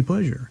whistle gave me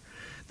pleasure.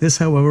 This,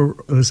 however,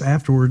 was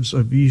afterwards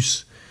of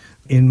use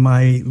in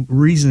my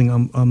reasoning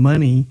on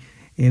money,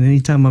 and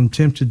anytime I'm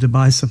tempted to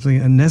buy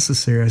something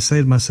unnecessary, I say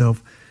to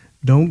myself,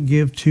 don't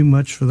give too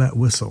much for that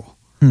whistle.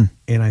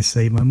 And I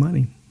save my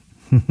money.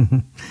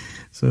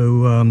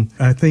 So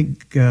I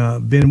think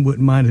Ben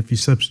wouldn't mind if you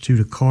substitute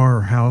a car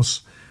or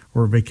house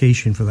or a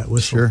vacation for that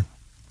whistle.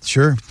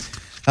 Sure.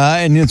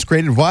 And it's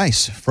great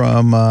advice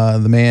from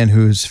the man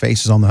whose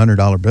face is on the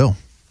 $100 bill.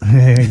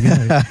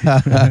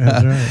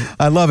 That's right.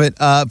 I love it.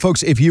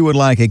 Folks, if you would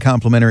like a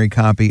complimentary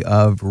copy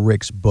of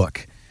Rick's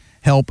book,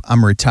 Help,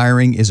 I'm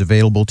Retiring, is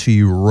available to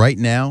you right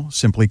now.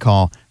 Simply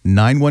call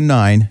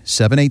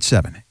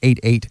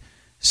 919-787-8867,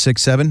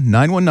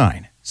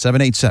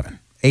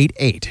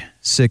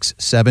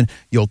 919-787-8867.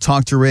 You'll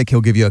talk to Rick.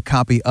 He'll give you a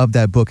copy of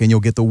that book, and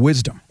you'll get the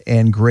wisdom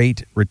and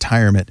great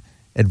retirement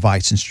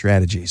advice and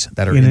strategies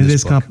that are in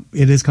this book.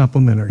 It is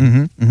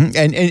complimentary.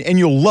 And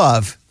you'll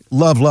love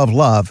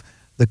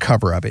the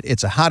cover of it.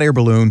 It's a hot air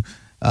balloon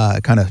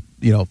kind of,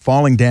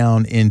 falling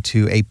down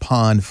into a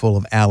pond full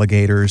of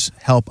alligators.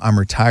 Help, I'm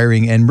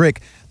Retiring. And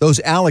Rick,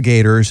 those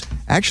alligators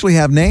actually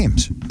have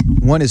names.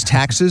 One is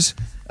taxes.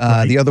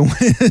 The other one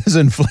is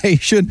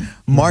inflation,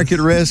 market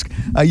risk.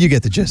 You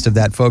get the gist of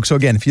that, folks. So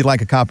again, if you'd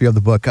like a copy of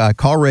the book,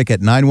 call Rick at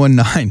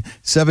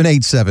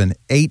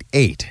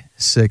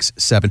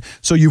 919-787-8867.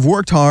 So you've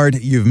worked hard,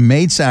 you've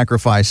made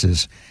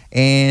sacrifices,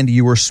 and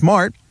you were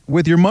smart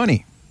with your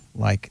money,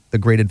 like the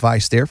great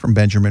advice there from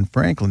Benjamin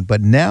Franklin.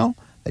 But now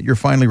that you're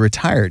finally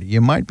retired, you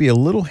might be a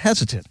little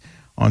hesitant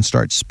on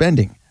start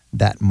spending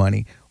that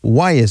money.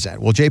 Why is that?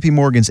 Well, J.P.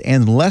 Morgan's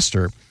Ann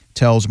Lester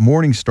tells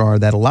Morningstar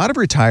that a lot of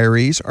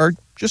retirees are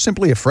just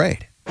simply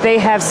afraid. They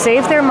have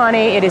saved their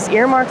money, it is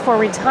earmarked for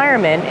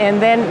retirement,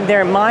 and then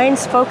their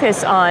minds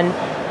focus on,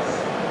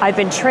 I've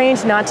been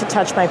trained not to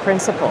touch my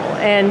principal.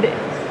 And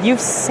you've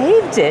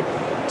saved it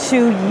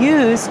to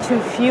use to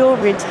fuel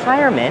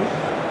retirement.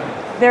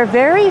 There are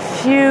very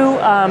few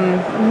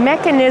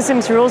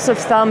mechanisms, rules of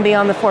thumb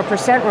beyond the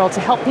 4% rule to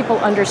help people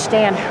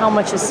understand how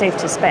much is safe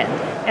to spend.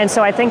 And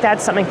so I think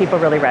that's something people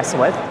really wrestle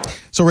with.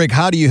 So, Rick,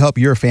 how do you help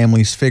your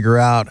families figure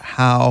out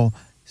how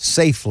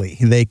safely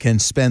they can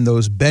spend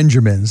those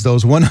Benjamins,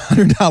 those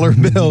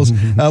 $100 bills,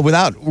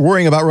 without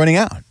worrying about running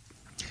out?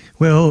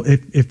 Well,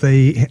 if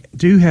they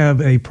do have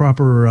a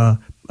proper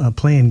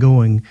plan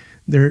going,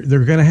 they're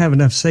going to have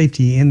enough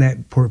safety in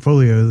that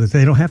portfolio that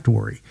they don't have to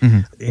worry.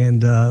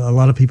 And a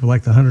lot of people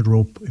like the 100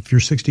 rule. If you're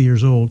 60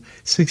 years old,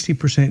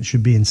 60%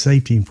 should be in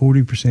safety and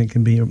 40%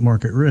 can be at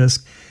market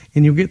risk,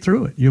 and you'll get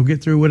through it. You'll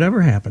get through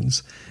whatever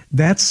happens.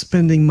 That's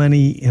spending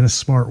money in a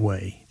smart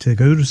way. To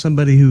go to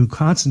somebody who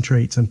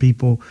concentrates on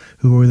people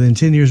who are within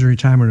 10 years of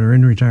retirement or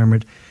in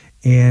retirement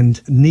and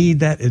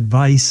need that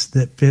advice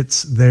that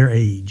fits their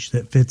age,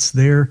 that fits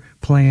their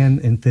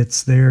plan and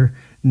fits their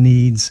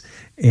needs.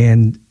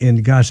 And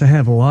gosh, I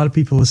have a lot of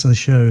people listen to the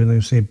show and they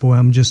say, boy,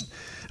 I'm just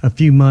a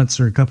few months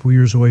or a couple of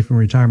years away from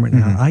retirement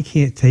now. I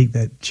can't take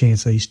that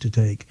chance I used to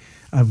take.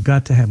 I've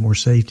got to have more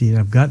safety, and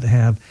I've got to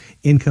have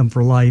income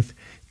for life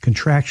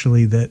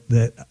contractually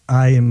that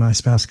I and my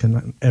spouse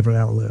can ever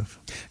outlive.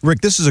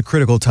 Rick, this is a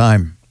critical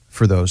time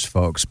for those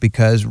folks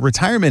because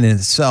retirement in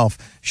itself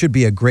should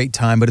be a great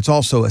time, but it's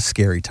also a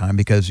scary time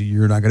because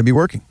you're not going to be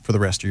working for the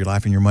rest of your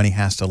life and your money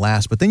has to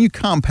last. But then you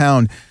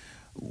compound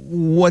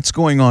what's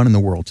going on in the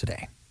world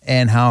today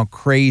and how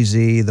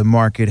crazy the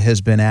market has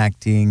been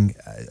acting.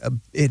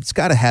 It's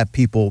got to have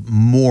people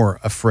more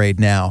afraid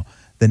now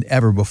than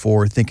ever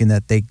before, thinking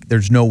that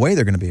there's no way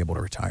they're going to be able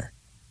to retire.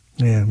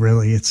 Yeah,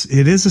 really.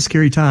 It is a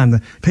scary time. The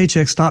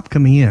paychecks stop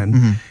coming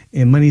in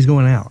and money's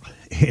going out.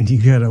 And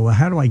you got to, well,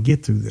 how do I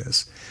get through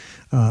this?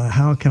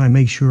 How can I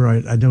make sure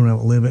I don't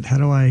outlive it? How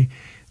do I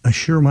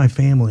assure my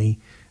family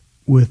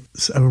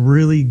with a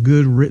really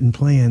good written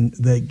plan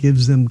that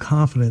gives them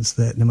confidence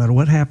that no matter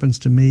what happens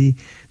to me,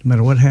 no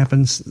matter what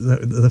happens,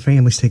 the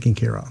family's taken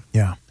care of?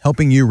 Yeah.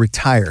 Helping you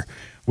retire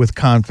with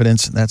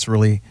confidence. That's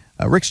really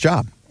Rick's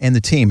job. And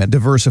the team at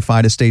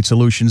Diversified Estate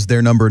Solutions,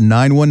 their number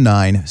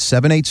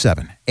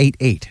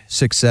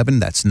 919-787-8867.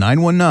 That's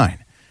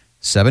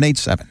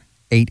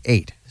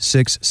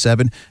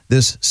 919-787-8867.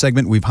 This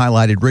segment, we've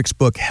highlighted Rick's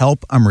book,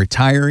 Help, I'm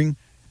Retiring.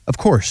 Of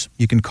course,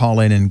 you can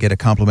call in and get a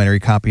complimentary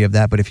copy of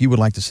that. But if you would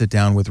like to sit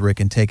down with Rick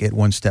and take it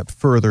one step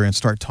further and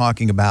start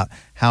talking about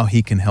how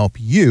he can help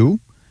you,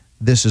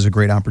 this is a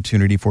great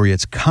opportunity for you.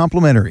 It's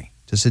complimentary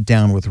to sit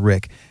down with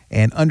Rick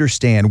and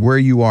understand where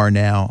you are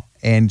now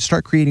and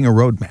start creating a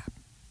roadmap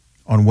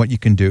on what you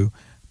can do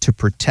to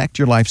protect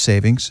your life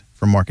savings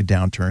from market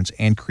downturns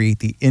and create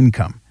the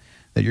income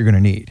that you're going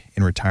to need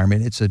in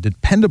retirement. It's a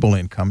dependable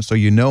income, so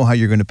you know how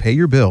you're going to pay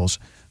your bills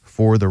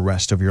for the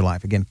rest of your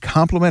life. Again,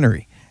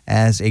 complimentary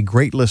as a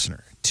great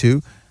listener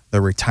to the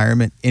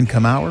Retirement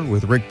Income Hour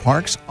with Rick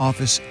Parks,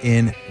 office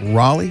in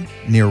Raleigh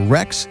near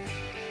Rex.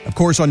 Of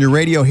course, on your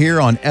radio here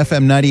on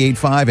FM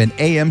 98.5 and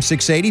AM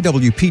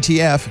 680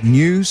 WPTF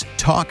News,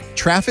 Talk,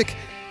 Traffic.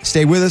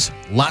 Stay with us.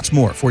 Lots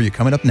more for you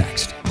coming up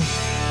next.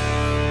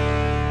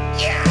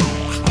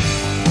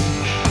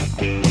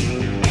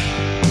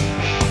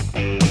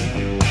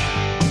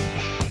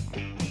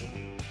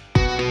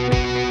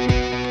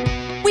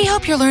 We hope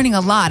hope you're learning a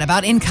lot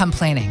about income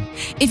planning.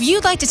 If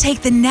you'd like to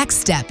take the next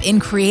step in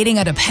creating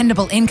a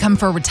dependable income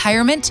for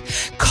retirement,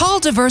 call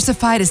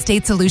Diversified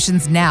Estate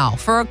Solutions now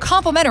for a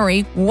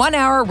complimentary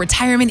 1-hour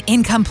retirement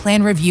income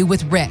plan review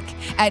with Rick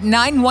at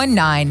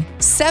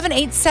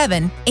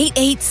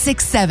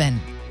 919-787-8867.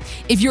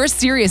 If you're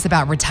serious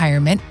about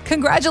retirement,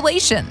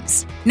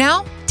 congratulations.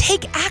 Now,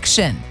 take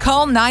action.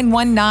 Call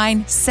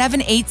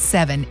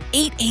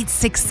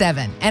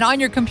 919-787-8867 and on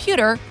your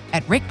computer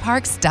at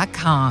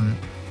rickparks.com.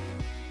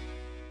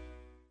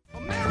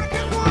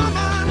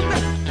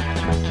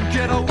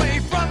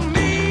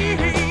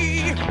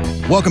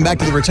 Welcome back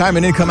to the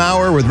Retirement Income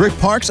Hour with Rick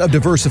Parks of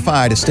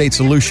Diversified Estate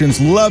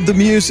Solutions. Love the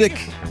music.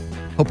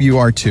 Hope you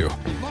are too.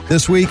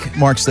 This week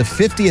marks the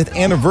 50th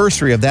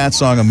anniversary of that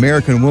song,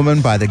 American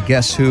Woman, by the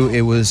Guess Who.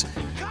 It was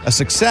a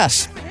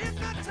success.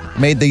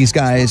 Made these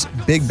guys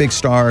big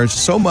stars,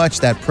 so much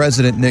that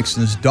President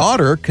Nixon's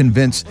daughter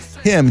convinced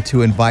him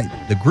to invite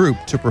the group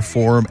to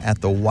perform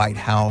at the White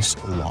House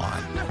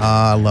lawn.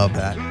 I love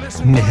that.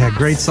 Yeah,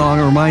 great song.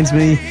 It reminds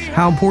me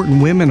how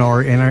important women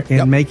are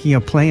in making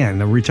a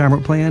plan, a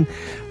retirement plan.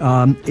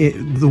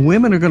 The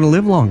women are going to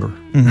live longer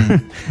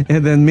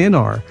than men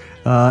are.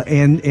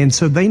 And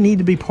so they need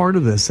to be part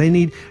of this. They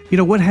need,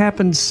 what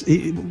happens,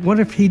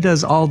 what if he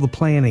does all the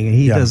planning and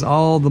he does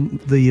all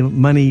the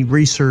money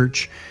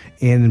research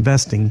and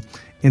investing,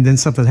 and then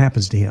something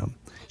happens to him?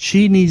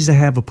 She needs to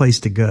have a place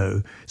to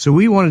go. So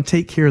we want to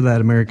take care of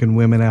that, American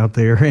women out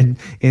there, and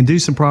do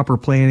some proper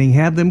planning,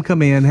 have them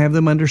come in, have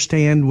them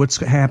understand what's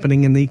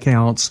happening in the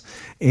accounts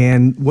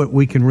and what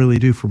we can really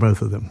do for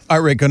both of them. All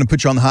right, Rick, going to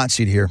put you on the hot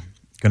seat here.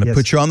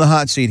 Put you on the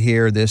hot seat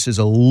here. This is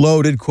a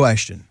loaded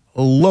question.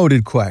 A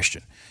loaded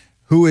question.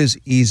 Who is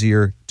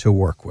easier to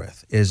work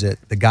with? Is it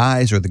the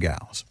guys or the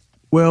gals?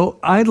 Well,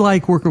 I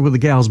like working with the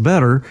gals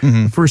better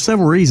for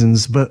several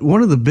reasons, but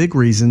one of the big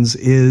reasons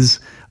is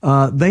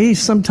they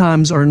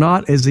sometimes are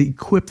not as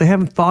equipped. They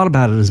haven't thought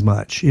about it as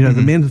much. The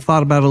men have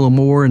thought about it a little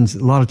more, and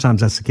a lot of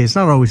times that's the case.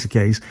 Not always the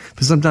case,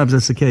 but sometimes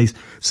that's the case.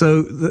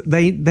 So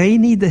they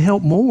need the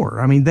help more.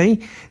 I mean, they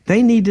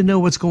need to know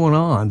what's going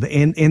on,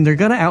 and they're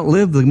going to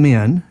outlive the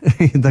men.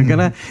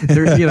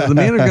 The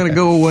men are going to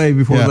go away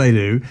before they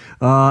do,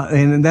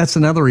 and that's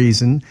another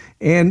reason.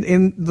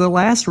 And the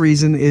last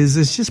reason is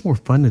it's just more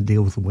fun to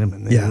deal with the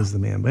women than it is the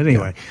men. But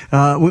anyway,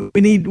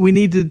 we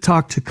need to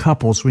talk to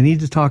couples. We need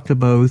to talk to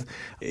both.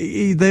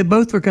 They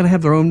both are going to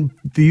have their own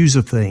views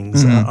of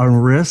things on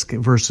risk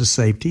versus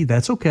safety.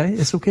 That's okay.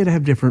 It's okay to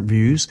have different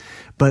views,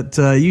 but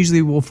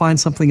usually we'll find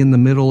something in the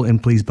middle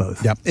and please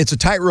both. Yeah, it's a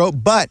tightrope,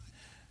 but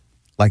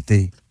like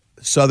the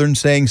Southern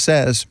saying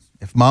says,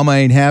 if mama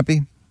ain't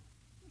happy,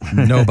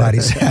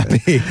 nobody's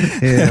happy.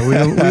 Yeah, we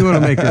want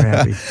to make her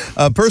happy.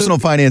 Personal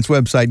finance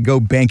website Go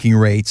Banking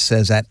Rates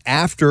says that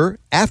after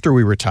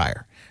we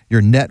retire,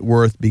 your net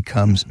worth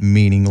becomes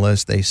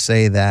meaningless. They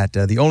say that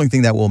the only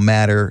thing that will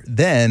matter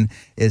then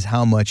is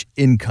how much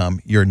income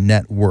your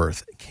net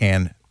worth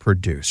can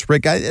produce.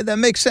 Rick, that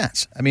makes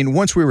sense. I mean,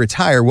 once we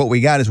retire, what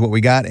we got is what we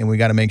got, and we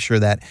got to make sure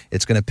that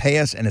it's going to pay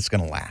us and it's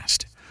going to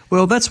last.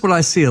 Well, that's what I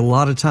see a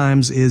lot of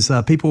times is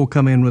people will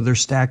come in with their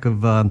stack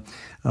of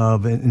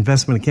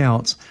investment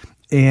accounts,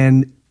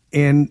 and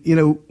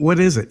what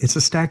is it? It's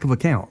a stack of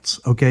accounts.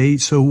 Okay,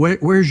 so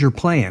where's your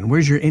plan?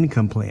 Where's your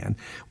income plan?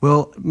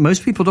 Well,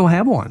 most people don't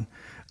have one.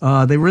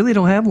 They really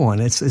don't have one.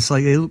 It's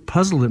like it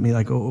puzzled at me.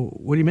 Like, oh,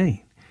 what do you mean?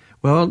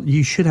 Well,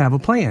 you should have a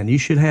plan. You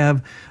should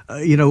have,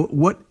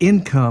 what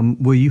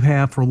income will you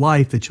have for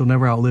life that you'll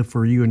never outlive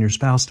for you and your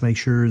spouse to make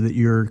sure that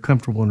you're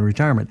comfortable in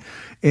retirement.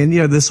 And,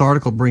 this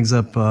article brings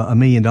up $1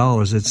 million.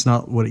 It's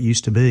not what it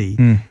used to be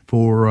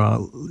for,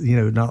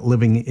 not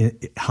living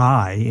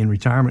high in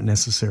retirement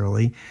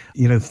necessarily.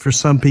 For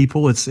some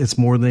people, it's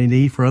more than they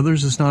need. For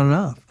others, it's not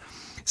enough.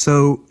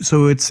 So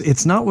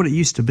it's not what it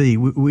used to be.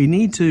 We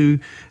need to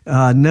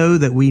know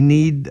that we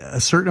need a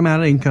certain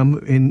amount of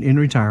income in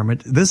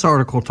retirement. This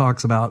article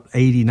talks about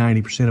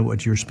 80-90% of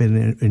what you're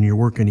spending in your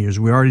working years.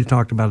 We already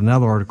talked about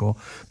another article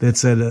that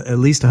said at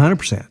least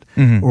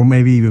 100% or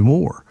maybe even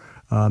more,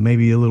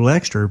 maybe a little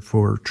extra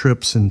for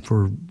trips and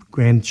for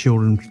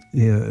grandchildren,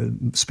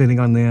 spending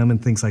on them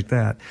and things like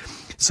that.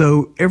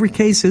 So every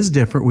case is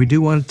different. We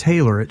do want to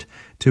tailor it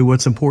to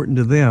what's important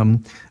to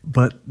them.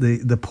 But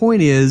the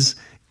point is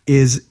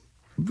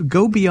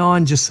go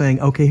beyond just saying,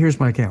 okay, here's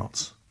my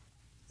accounts.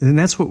 And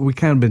that's what we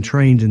kind of been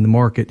trained in the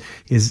market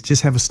is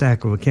just have a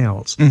stack of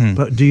accounts.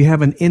 But do you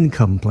have an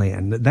income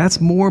plan? That's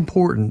more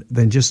important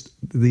than just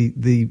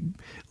the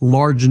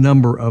large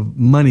number of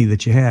money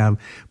that you have.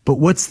 But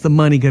what's the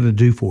money going to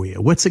do for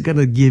you? What's it going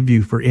to give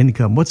you for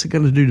income? What's it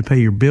going to do to pay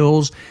your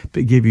bills,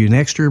 but give you an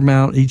extra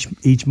amount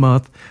each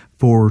month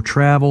for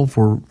travel,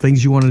 for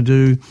things you want to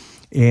do,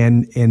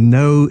 and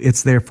know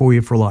it's there for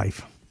you for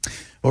life.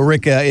 Well,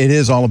 Rick, it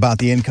is all about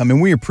the income, and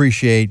we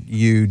appreciate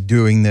you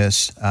doing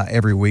this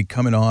every week,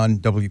 coming on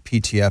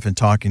WPTF and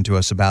talking to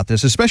us about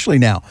this, especially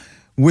now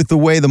with the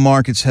way the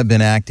markets have been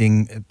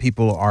acting.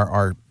 People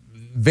are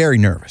very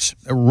nervous,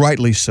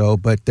 rightly so,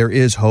 but there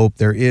is hope.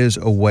 There is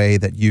a way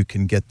that you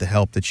can get the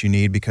help that you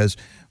need, because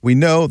we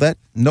know that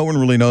no one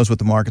really knows what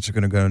the markets are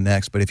going to go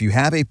next. But if you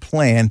have a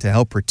plan to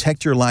help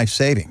protect your life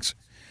savings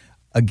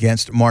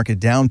against market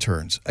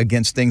downturns,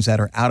 against things that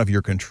are out of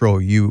your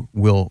control, you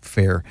will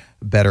fare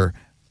better,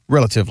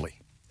 relatively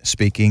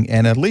speaking,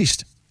 and at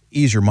least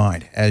ease your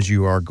mind as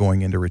you are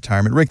going into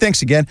retirement. Rick,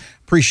 thanks again.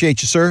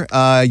 Appreciate you, sir.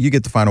 You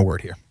get the final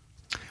word here.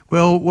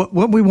 Well,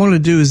 what we want to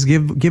do is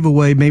give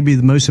away maybe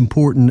the most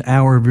important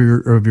hour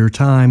of your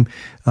time.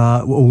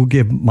 We'll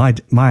give my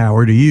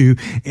hour to you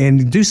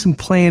and do some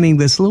planning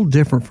that's a little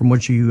different from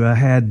what you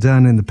had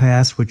done in the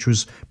past, which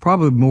was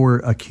probably more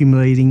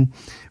accumulating.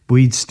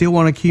 We still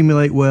want to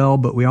accumulate well,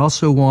 but we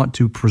also want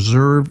to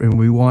preserve, and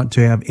we want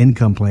to have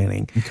income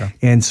planning. Okay.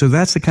 And so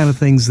that's the kind of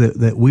things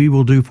that we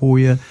will do for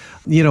you.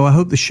 You know, I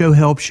hope the show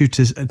helps you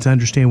to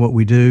understand what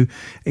we do.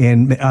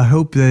 And I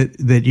hope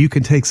that you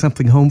can take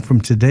something home from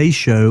today's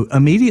show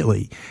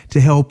immediately to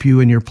help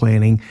you in your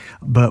planning.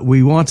 But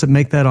we want to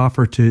make that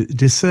offer to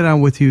just sit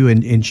down with you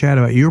and chat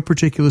about your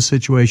particular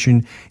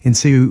situation and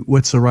see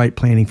what's the right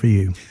planning for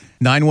you.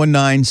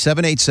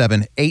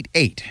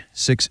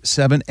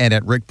 919-787-8867 and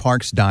at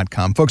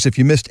rickparks.com. Folks, if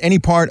you missed any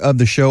part of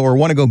the show or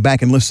want to go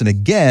back and listen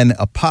again,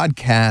 a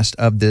podcast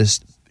of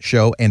this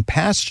show and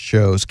past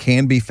shows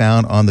can be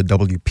found on the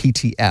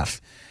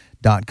WPTF.com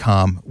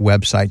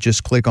website.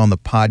 Just click on the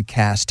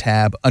podcast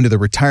tab under the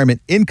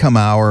Retirement Income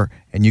Hour,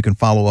 and you can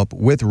follow up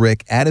with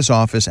Rick at his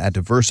office at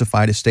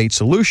Diversified Estate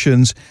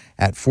Solutions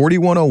at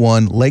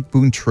 4101 Lake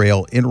Boone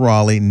Trail in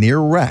Raleigh near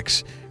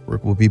Rex.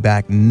 Rick will be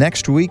back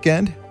next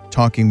weekend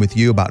talking with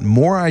you about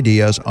more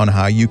ideas on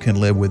how you can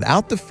live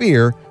without the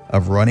fear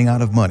of running out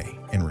of money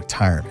in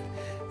retirement.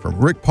 From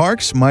Rick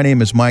Parks, my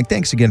name is Mike.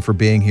 Thanks again for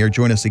being here.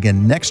 Join us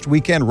again next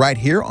weekend right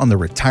here on the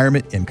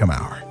Retirement Income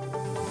Hour.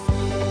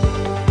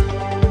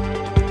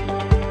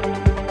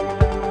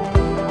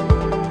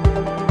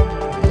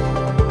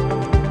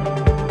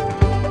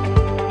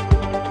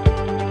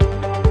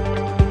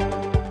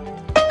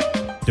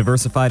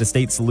 Diversified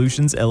Estate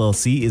Solutions,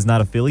 LLC is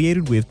not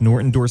affiliated with nor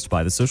endorsed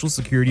by the Social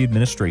Security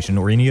Administration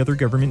or any other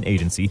government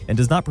agency and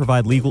does not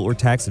provide legal or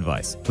tax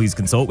advice. Please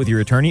consult with your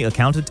attorney,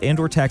 accountant, and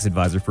or tax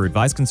advisor for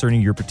advice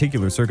concerning your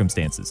particular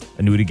circumstances.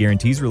 Annuity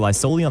guarantees rely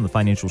solely on the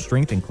financial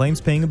strength and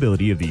claims-paying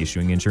ability of the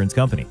issuing insurance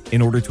company.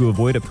 In order to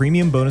avoid a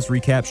premium bonus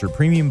recapture,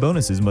 premium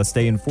bonuses must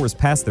stay in force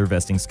past their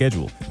vesting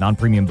schedule.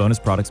 Non-premium bonus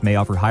products may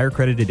offer higher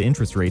credited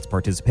interest rates,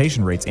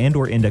 participation rates, and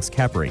or index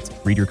cap rates.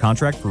 Read your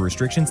contract for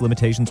restrictions,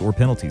 limitations, or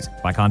penalties.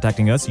 By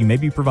contacting us, you may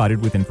be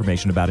provided with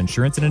information about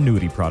insurance and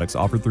annuity products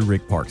offered through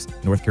Rick Parks,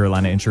 North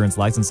Carolina Insurance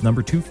License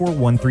Number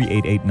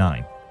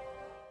 2413889.